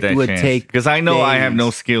 I'll Yeah. take that It would chance. take Because I know I have no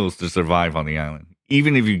days. skills to survive on the island.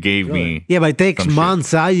 Even if you gave me, Yeah, but it takes Some shit.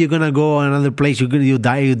 months out. You're gonna go another place. You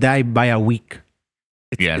die by a week.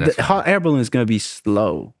 yeah, that's The hot air balloon is going to be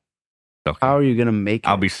slow. okay. How are you going to make it?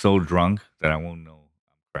 I'll be so drunk that I won't know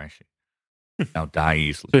I'm crashing. I'll die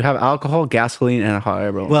easily. So you have alcohol, gasoline, and a hot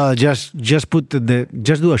air balloon. Well, just put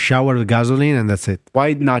just do a shower with gasoline and that's it.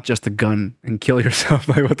 Why not just a gun and kill yourself?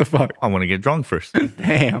 Like, what the fuck? I want to get drunk first.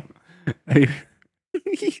 Damn.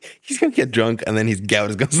 He's gonna get drunk and then his gout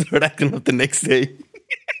is gonna start acting up the next day.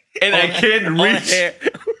 And I can't reach.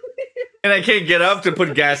 And I can't get up to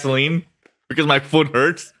put gasoline because my foot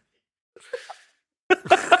hurts.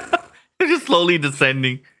 It's just slowly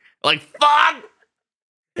descending. Like, fuck!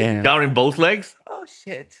 Damn. Down in both legs. Oh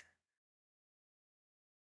shit.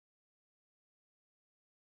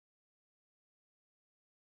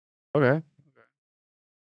 Okay.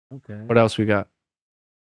 Okay. What else we got?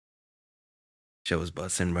 Shit was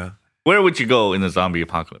busting, bro. Where would you go in the zombie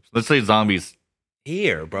apocalypse? Let's say zombies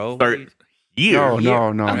Here, bro. start here.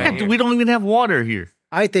 No. Okay, we don't even have water here.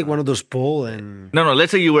 I take one of those pole and No.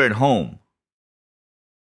 Let's say you were at home,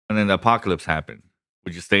 and then the apocalypse happened.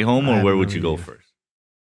 Would you stay home, I or have where no would you go idea. first?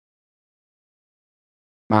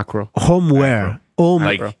 Macro. home where? Home,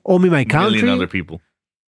 Like home in my Million other country. people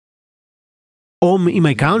Home in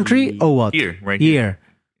my country or what? here, right here.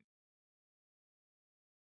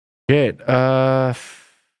 Here. Shit.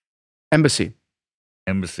 Embassy.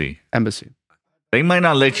 Embassy. They might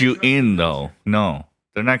not let you in, though. No,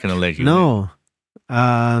 they're not going to let you in. No.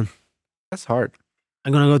 That's hard.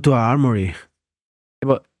 I'm gonna go to an armory. Yeah,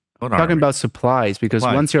 but What talking armory? about supplies, because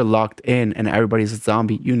Why? once you're locked in and everybody's a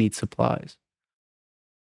zombie, you need supplies.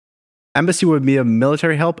 Embassy would be a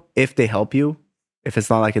military help if they help you. If it's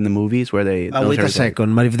not like in the movies where they. Wait a military's like-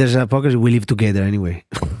 second, but if there's a apocalypse, we live together anyway.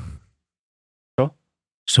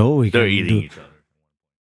 So we They're can eating do each other.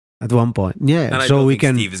 at one point. Yeah, And I so don't we think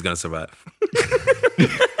can. Steve is gonna survive.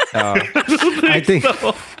 I think.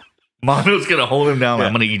 Mono's gonna hold him down.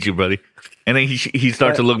 I'm gonna eat you, buddy. And then he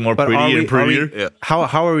starts to look more but pretty are and we- are we- prettier. Yeah.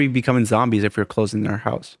 How are we becoming zombies if we're closing our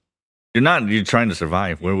house? You're not. You're trying to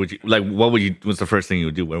survive. Where would you like? What would you? What's the first thing you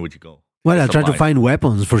would do? Where would you go? Well, I'll try to Supplies. find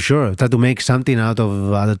weapons for sure. Try to make something out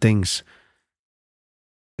of other things.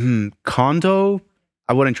 Condo.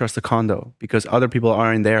 I wouldn't trust a condo because other people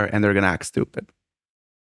are in there and they're gonna act stupid.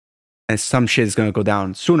 And some shit is gonna go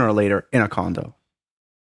down sooner or later in a condo.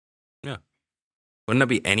 Wouldn't that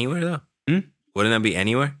be anywhere though? Hmm? Wouldn't that be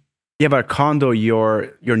anywhere? Yeah, but a condo,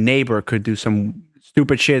 your neighbor could do some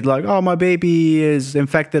stupid shit like, oh, my baby is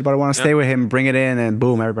infected, but I want to stay with him, bring it in, and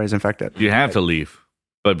boom, everybody's infected. You have to leave,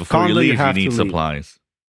 but before you Condo, you leave, you have need to leave. supplies.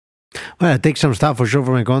 Well, I take some stuff for sure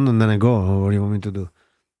from my condo and then I go. What do you want me to do?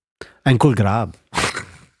 And cool grab.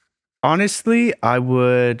 Honestly, I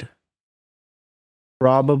would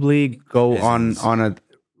probably go on a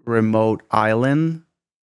remote island.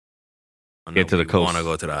 Get to the coast. Want to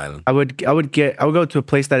go to the island? I would go to a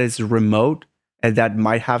place that is remote and that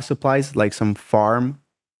might have supplies, like some farm,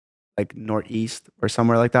 like northeast or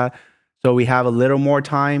somewhere like that. So we have a little more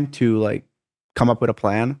time to like come up with a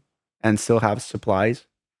plan and still have supplies.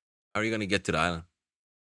 How are you gonna get to the island?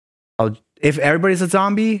 If everybody's a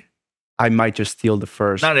zombie, I might just steal the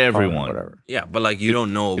first. Not car or everyone. whatever. Yeah, but like you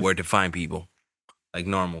don't know where to find people, like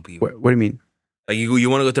normal people. What do you mean? Like you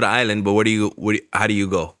want to go to the island, but how do you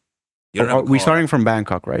go? You don't have a We car. starting from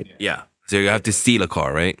Bangkok, right? Yeah, so you have to steal a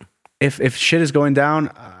car, right? If shit is going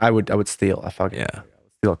down, I would steal. I fucking Yeah,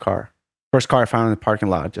 steal a car. First car I found in the parking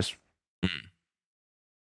lot. Just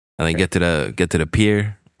and then get to the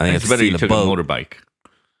pier. I think It's it's better you steal a took a boat. motorbike.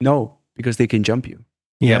 no, because they can jump you.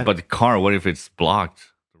 Yeah, but the car. What if it's blocked?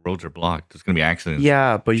 The roads are blocked. There's gonna be accidents.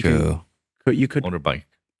 Yeah, but True, you could. Motorbike.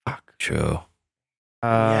 Fuck. true.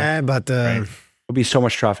 Yeah, but Right. There'll be so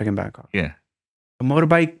much traffic in Bangkok. Yeah. A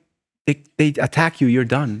motorbike, they attack you. You're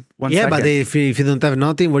done. One yeah, second. but if you don't have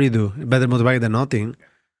nothing, what do you do? Better motorbike than nothing.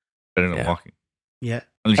 Better than Yeah. walking. Yeah.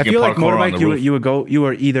 Unless I you feel get like parkour on motorbike, the roof. you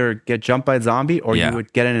would either get jumped by a zombie or Yeah. you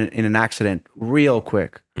would get in an accident real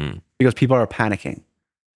quick Mm. because people are panicking.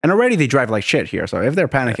 And already they drive like shit here. So if they're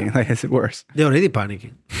panicking, like, it's worse. They're already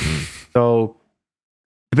panicking. So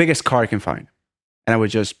the biggest car I can find, and I would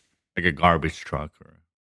just like a garbage truck or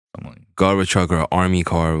something. Garbage truck or an army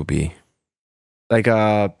car would be, like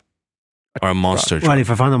or a monster truck. Well, if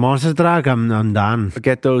I find a monster truck, I'm done.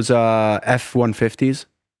 get those F-150s.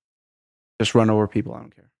 Just run over people. I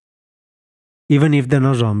don't care. Even if they're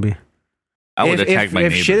not zombie. I would attack if my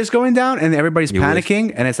neighbor. shit is going down and everybody's You would.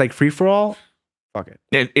 panicking and it's like free for all, fuck it.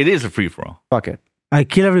 It is a free for all. Fuck it. I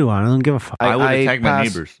kill everyone. I don't give a fuck. I would I attack my pass.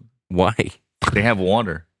 neighbors. Why? They have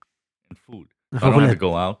water and food. So I don't have to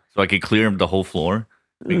go out. So I can clear the whole floor.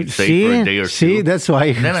 Make it safe for a day or two. That's why.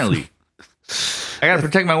 And then I leave. I gotta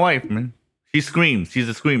protect my wife, man. She screams. She's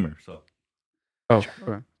a screamer. So Oh,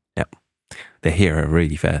 okay. They hear her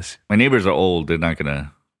really fast. my neighbors are old. They're not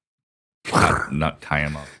gonna not tie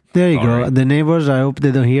him up. There you Sorry. go. The neighbors, I hope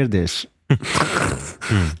they don't hear this. They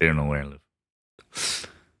don't know where I live.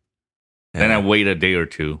 Then I wait a day or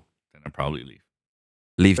two. Then I probably leave.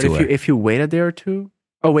 Leave But to where? if you wait a day or two,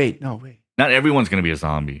 oh wait, no wait. Not everyone's gonna be a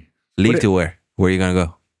zombie. Leave What to where? Where are you gonna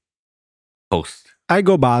go? Coast. I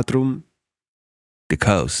go bathroom. The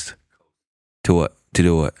coast. To what? To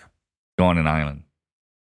do what? Go on an island.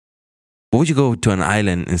 What would you go to an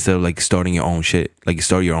island instead of like starting your own shit? Like you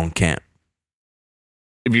start your own camp.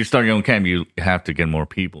 If you start your own camp, you have to get more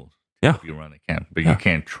people. Yeah. If you run a camp, but Yeah. you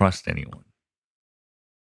can't trust anyone.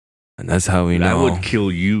 And that's how we I know. would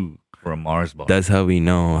kill you for a Mars bar. That's how we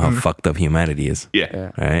know how fucked up humanity is.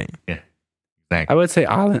 yeah. Right? I Exactly. would say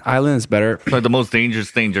island is better. But the most dangerous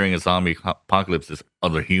thing during a zombie apocalypse is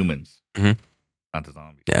other humans, Mhm. not the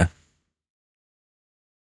zombies. Yeah.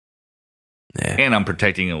 Yeah. And I'm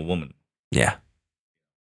protecting a woman. Yeah.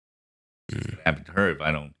 What happened to her if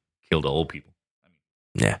I don't kill the old people?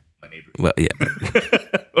 Yeah. My neighbors. Well, yeah.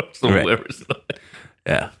 So Right. whoever's-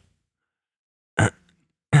 Yeah.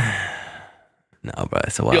 No, bro.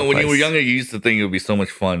 It's a wild Yo, when you were place. younger, you used to think it would be so much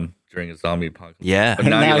fun during a zombie apocalypse. Yeah. But And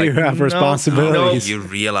now you're you like, have "No, responsibilities." You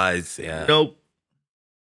realize, yeah. Nope.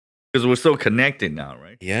 Because we're so connected now,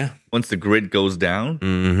 right? Yeah. Once the grid goes down,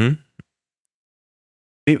 Mm-hmm.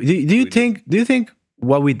 Do you think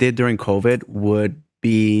what we did during COVID would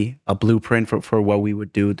be a blueprint for what we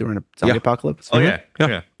would do during a zombie Yeah. apocalypse? oh yeah, Yeah.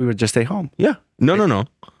 yeah. We would just stay home. Yeah. No.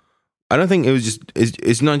 I don't think it was just.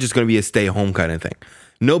 It's not just going to be a stay home kind of thing.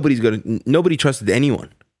 Nobody trusted anyone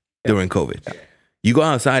during COVID. Yeah. You go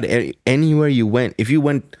outside anywhere you went. If you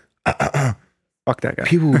went, Fuck that guy.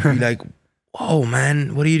 people would be like, "Whoa,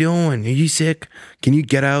 man, what are you doing? Are you sick? Can you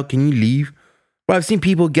get out? Can you leave?" Bro, I've seen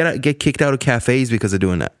people get kicked out of cafes because of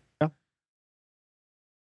doing that. Yeah.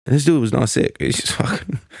 And this dude was not sick. It's just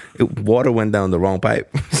fucking water went down the wrong pipe.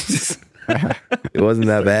 It wasn't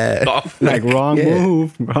that bad. Like wrong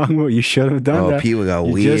move. You should have done that. People got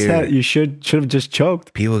you weird. You should have just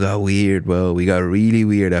choked. People got weird, bro. We got really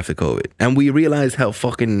weird after COVID. And we realized how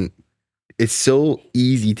fucking it's so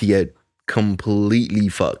easy to get completely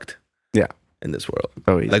fucked. Yeah. In this world.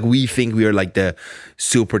 Oh, yeah. Like we think we are like the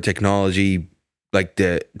super technology, like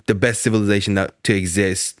the best civilization that to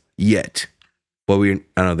exist yet. But I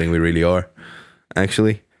don't think we really are,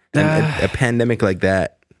 actually. And a pandemic like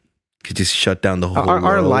that could just shut down the whole world.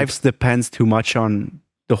 Our lives depends too much on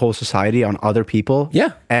the whole society, on other people.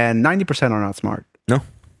 Yeah. And 90% are not smart. No.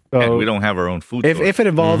 So And we don't have our own food. if it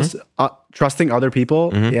involves trusting other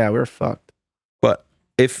people, yeah, we're fucked. But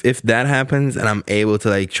if that happens and I'm able to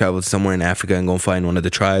like travel somewhere in Africa and go find one of the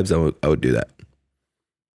tribes, I would do that.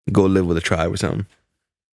 Go live with a tribe or something.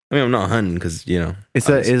 I mean, I'm not hunting because, you know. It's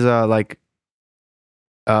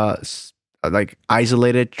like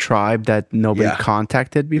isolated tribe that nobody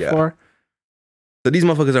contacted before. So these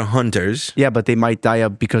motherfuckers are hunters. Yeah, but they might die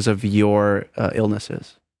up because of your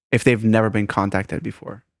illnesses if they've never been contacted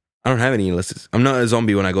before. I don't have any illnesses. I'm not a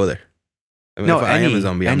zombie when I go there. I mean, if I am a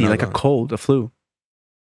zombie, I'm not like a cold, a flu.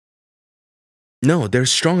 No, they're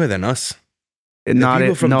stronger than us. If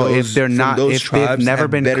they're not, if they've never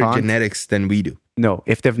been better genetics than we do. No,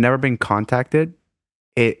 if they've never been contacted,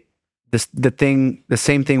 the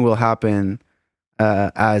same thing will happen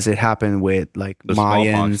as it happened with like The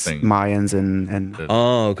smallpox thing. Mayans and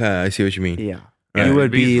Oh, okay, I see what you mean. yeah. Right. You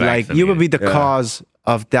would be the Yeah. cause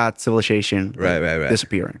of that civilization Right.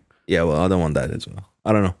 disappearing. Yeah, well, I don't want that as well.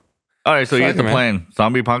 I don't know. All right, so here's the man. plan.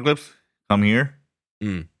 Zombie apocalypse. Come here.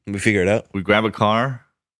 We figure it out. We grab a car,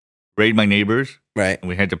 raid my neighbors, Right. and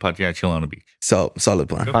we head to Pattaya, chill on the beach. So solid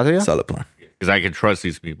plan. Pattaya? Solid plan. Because I can trust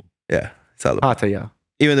these people. Yeah, solid plan. Pattaya.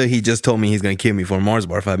 Even though he just told me he's gonna kill me for a Mars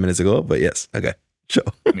bar 5 minutes ago, but yes, okay, sure.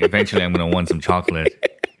 I mean, eventually, I'm going to want some chocolate.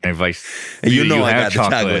 And if I And you see know I have got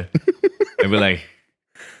the chocolate. I'd be like,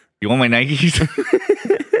 you want my Nikes?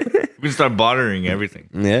 We can start bartering everything.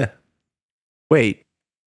 Yeah. Wait,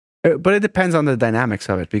 but it depends on the dynamics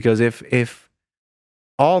of it, because if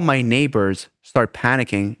all my neighbors start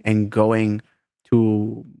panicking and going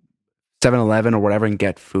to 7-Eleven or whatever and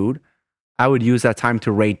get food, I would use that time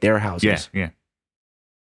to raid their houses Yeah.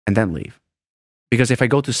 and then leave. Because if I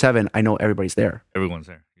go to 7, I know everybody's there. Everyone's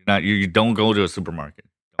there. You don't go to a supermarket.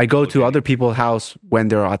 I go to other people's house when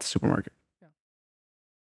they're at the supermarket.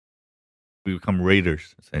 We become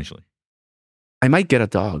raiders, essentially. I might get a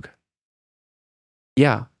dog.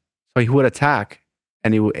 Yeah. So he would attack,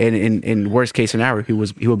 and in worst case scenario, he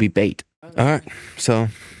would be bait. All right. So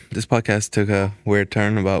this podcast took a weird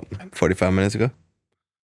turn about 45 minutes ago.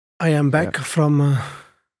 I am back from.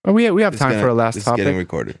 Well, we have time for a last This is topic. getting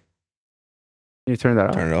recorded. Can you turn that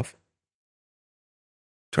off? Turn it off.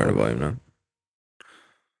 Turn the volume down.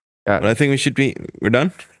 Yeah. But I think we're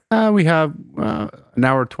done? We have an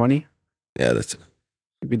hour 20. Yeah, that's.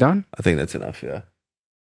 Be done? I think that's enough, yeah.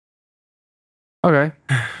 Okay.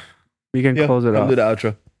 We can close it I'll off. do the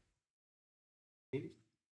outro.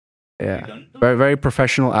 Yeah. Very, very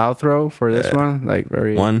professional outro for this one. Like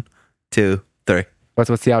very. 1, 2, 3. What's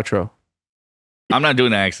the outro? I'm not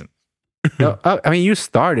doing the accent. No, I mean, you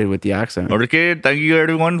started with the accent. Okay, thank you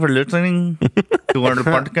everyone for listening to our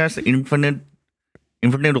podcast,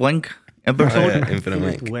 Infinite Wank episode.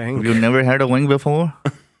 Infinite Wank. If you've never had a wank before,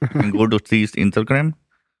 you can go to Steve's Instagram.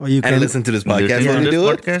 Or you And can, listen to this podcast Listen when to you this do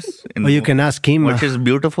it. podcast and or you can ask him watch his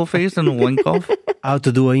beautiful face and wank off. how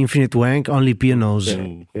to do an infinite wank. Only Pia knows.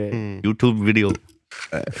 Ooh, Yeah. YouTube video.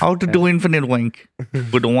 How to do infinite wank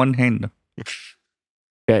with one hand.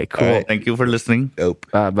 Okay, cool. All right. Thank you for listening. Dope.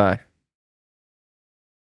 Bye.